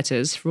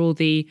newsletters for all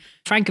the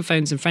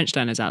francophones and French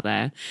learners out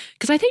there.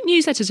 Because I think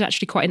newsletters are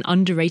actually quite an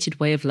underrated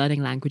way of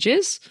learning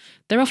languages.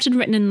 They're often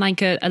written in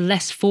like a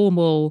less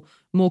formal,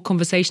 more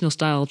conversational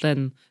style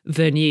than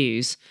the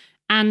news.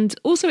 And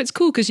also it's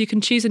cool because you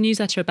can choose a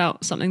newsletter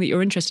about something that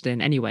you're interested in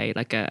anyway,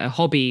 like a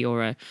hobby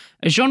or a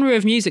genre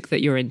of music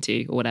that you're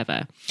into or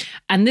whatever.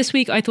 And this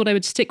week I thought I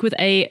would stick with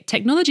a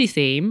technology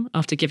theme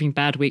after giving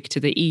bad week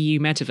to the EU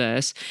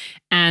metaverse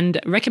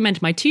and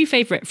recommend my two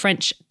favourite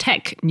French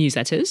tech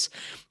newsletters.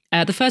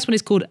 The first one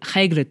is called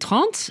Règle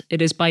 30. It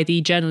is by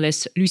the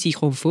journalist Lucie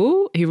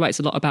Ronfaux, who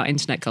writes a lot about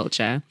internet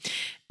culture.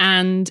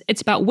 And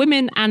it's about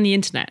women and the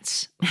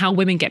internet, how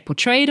women get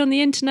portrayed on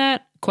the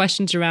internet,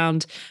 questions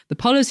around the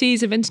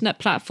policies of internet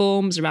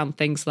platforms, around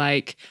things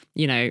like,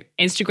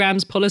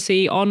 Instagram's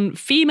policy on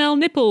female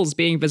nipples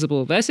being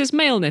visible versus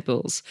male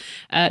nipples.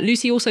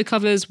 Lucy also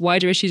covers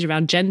wider issues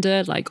around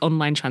gender, like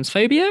online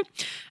transphobia.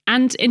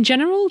 And in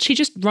general, she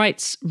just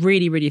writes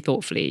really, really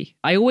thoughtfully.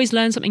 I always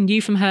learn something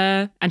new from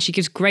her, and she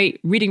gives great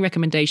reading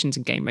recommendations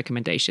and game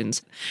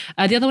recommendations.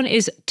 The other one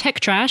is Tech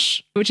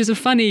Trash, which is a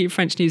funny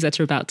French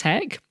newsletter about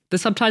tech. The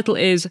subtitle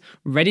is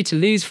Ready to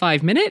Lose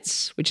 5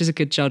 Minutes, which is a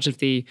good judge of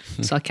the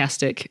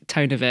sarcastic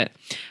tone of it.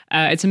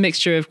 It's a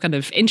mixture of kind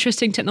of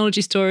interesting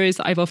technology stories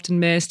that I've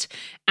often missed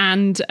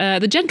and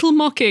the gentle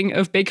mocking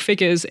of big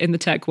figures in the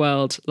tech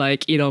world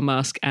like Elon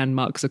Musk and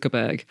Mark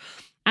Zuckerberg.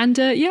 And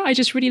I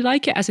just really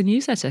like it as a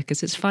newsletter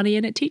because it's funny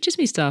and it teaches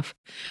me stuff.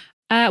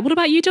 What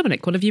about you,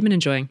 Dominic? What have you been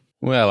enjoying?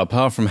 Well,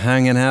 apart from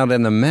hanging out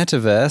in the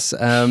metaverse,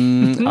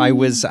 I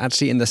was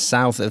actually in the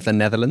south of the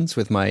Netherlands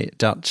with my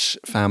Dutch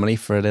family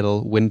for a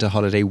little winter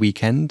holiday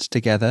weekend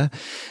together.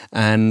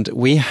 And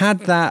we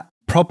had that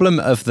problem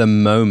of the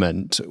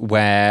moment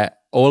where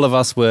all of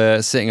us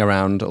were sitting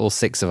around, all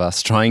 6 of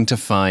us, trying to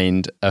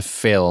find a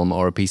film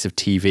or a piece of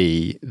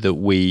TV that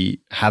we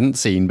hadn't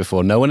seen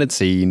before, no one had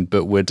seen,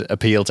 but would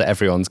appeal to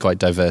everyone's quite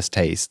diverse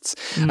tastes.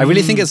 I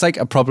really think it's like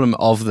a problem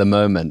of the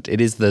moment. It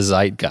is the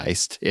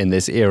zeitgeist in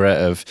this era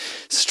of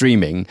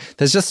streaming.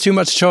 There's just too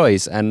much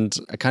choice. And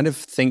I kind of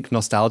think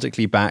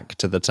nostalgically back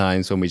to the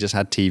times when we just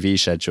had TV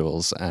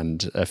schedules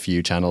and a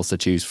few channels to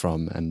choose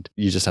from, and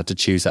you just had to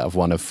choose out of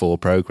one of 4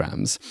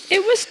 programs.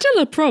 It was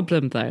still a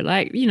problem, though.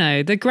 Like, you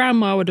know, the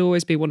grandma would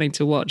always be wanting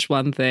to watch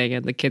one thing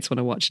and the kids want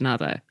to watch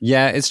another.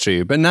 Yeah, it's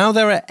true. But now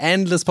there are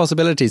endless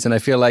possibilities, and I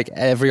feel like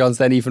everyone's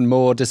then even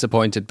more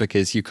disappointed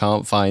because you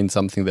can't find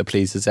something that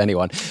pleases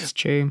anyone. It's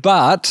true.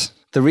 But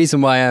the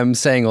reason why I'm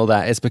saying all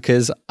that is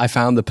because I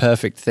found the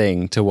perfect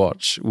thing to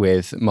watch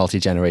with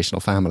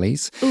multi-generational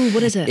families. Ooh,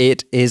 what is it?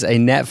 It is a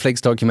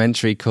Netflix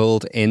documentary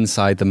called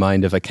Inside the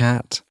Mind of a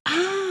Cat.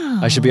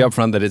 I should be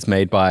upfront that it's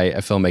made by a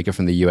filmmaker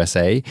from the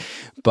USA,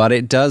 but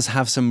it does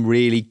have some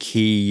really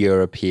key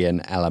European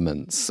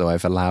elements. So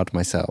I've allowed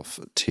myself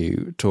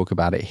to talk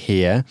about it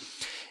here,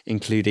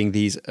 including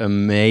these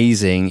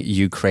amazing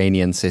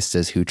Ukrainian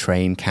sisters who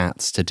train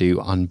cats to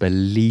do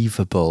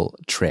unbelievable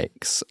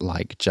tricks,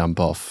 like jump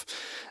off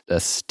a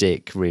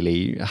stick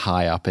really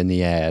high up in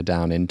the air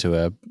down onto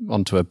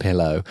a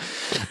pillow.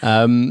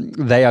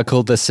 They are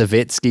called the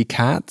Savitsky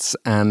cats,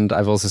 and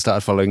I've also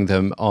started following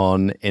them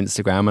on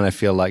Instagram, and I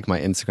feel like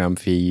my Instagram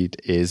feed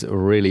is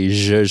really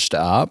zhuzhed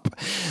up.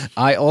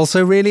 I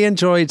also really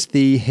enjoyed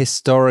the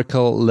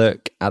historical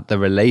look at the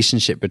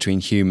relationship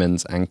between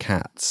humans and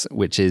cats,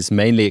 which is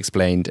mainly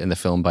explained in the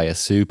film by a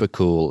super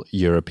cool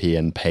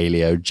European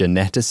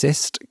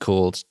paleogeneticist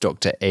called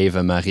Dr.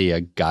 Eva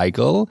Maria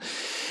Geigel.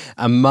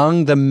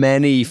 Among the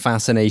many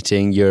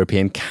fascinating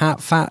European cat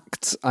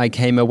facts I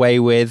came away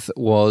with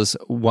was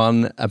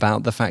one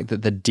about the fact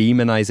that the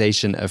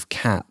demonization of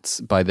cats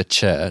by the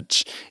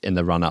church in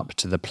the run-up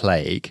to the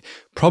plague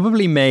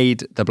probably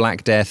made the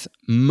Black Death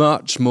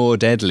much more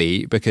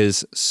deadly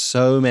because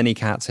so many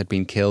cats had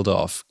been killed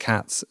off,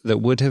 cats that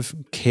would have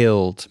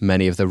killed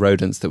many of the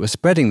rodents that were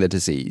spreading the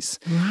disease.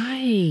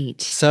 Right.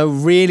 So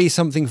really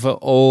something for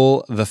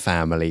all the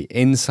family,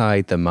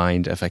 Inside the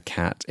Mind of a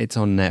Cat. It's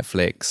on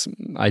Netflix.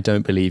 I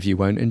don't believe you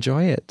won't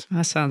enjoy it.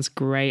 That sounds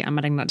great. I'm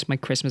adding that to my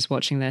Christmas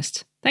watching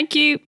list. Thank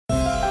you.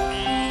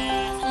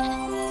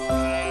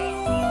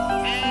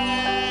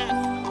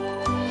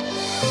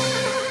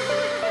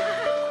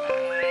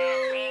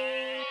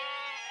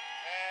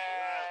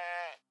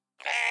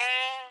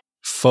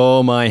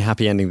 For my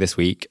happy ending this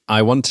week,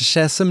 I want to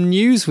share some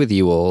news with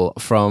you all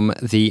from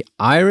the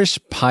Irish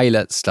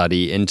pilot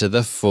study into the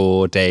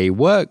 4-day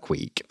work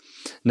week.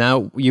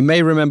 Now, you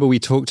may remember we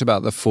talked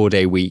about the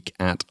 4-day week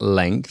at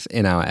length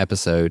in our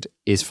episode,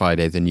 Is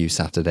Friday the New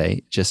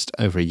Saturday, just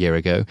over a year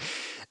ago.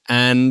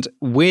 And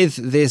with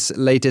this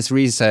latest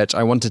research,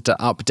 I wanted to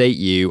update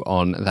you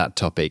on that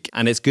topic.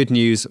 And it's good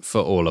news for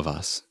all of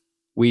us.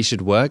 We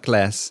should work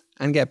less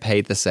and get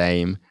paid the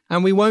same,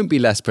 and we won't be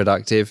less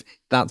productive.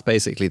 That's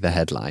basically the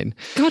headline.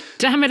 God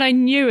damn it, I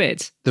knew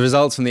it. The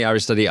results from the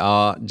Irish study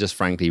are just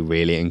frankly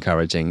really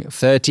encouraging.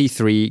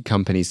 33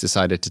 companies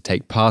decided to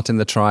take part in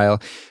the trial,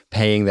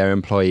 paying their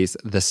employees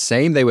the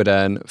same they would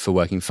earn for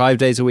working 5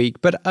 days a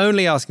week, but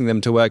only asking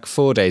them to work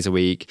 4 days a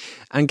week.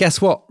 And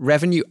guess what?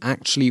 Revenue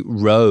actually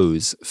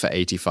rose for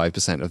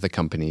 85% of the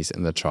companies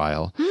in the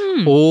trial,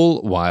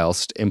 all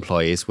whilst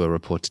employees were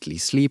reportedly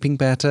sleeping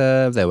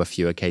better. There were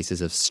fewer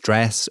cases of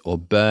stress or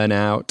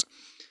burnout.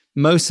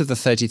 Most of the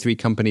 33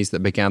 companies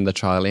that began the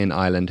trial in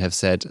Ireland have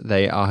said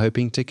they are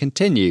hoping to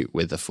continue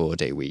with the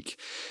 4-day week.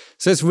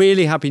 So it's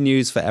really happy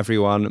news for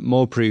everyone,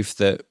 more proof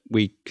that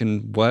we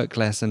can work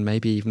less and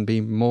maybe even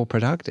be more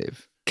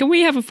productive. Can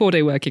we have a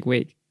 4-day working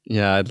week?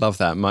 Yeah, I'd love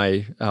that.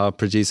 My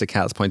producer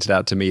Kat's pointed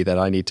out to me that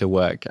I need to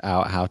work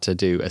out how to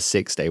do a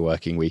 6-day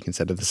working week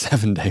instead of the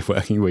 7-day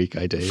working week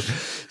I do.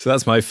 So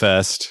that's my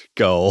first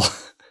goal.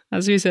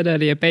 As we said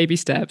earlier, baby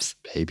steps.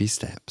 Baby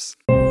steps.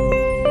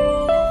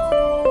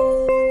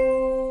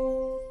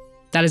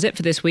 That is it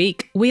for this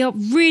week. We are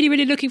really,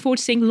 really looking forward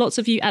to seeing lots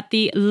of you at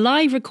the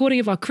live recording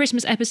of our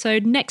Christmas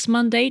episode next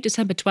Monday,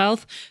 December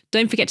 12th.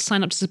 Don't forget to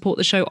sign up to support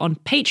the show on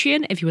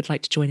Patreon if you would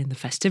like to join in the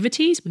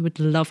festivities. We would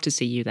love to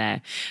see you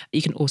there.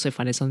 You can also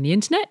find us on the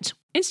internet,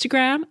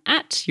 Instagram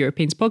at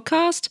Europeans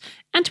Podcast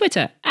and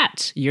Twitter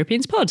at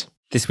Europeans Pod.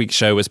 This week's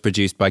show was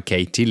produced by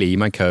Katie Lee,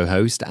 my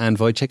co-host, and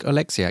Wojciech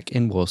Oleksiak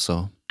in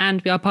Warsaw. And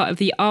we are part of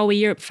the Are We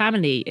Europe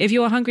family. If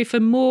you are hungry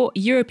for more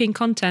European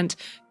content,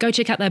 go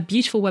check out their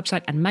beautiful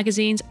website and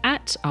magazines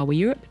at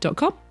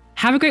areweeurope.com.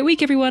 Have a great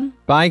week, everyone.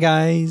 Bye,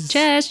 guys.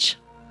 Cześć.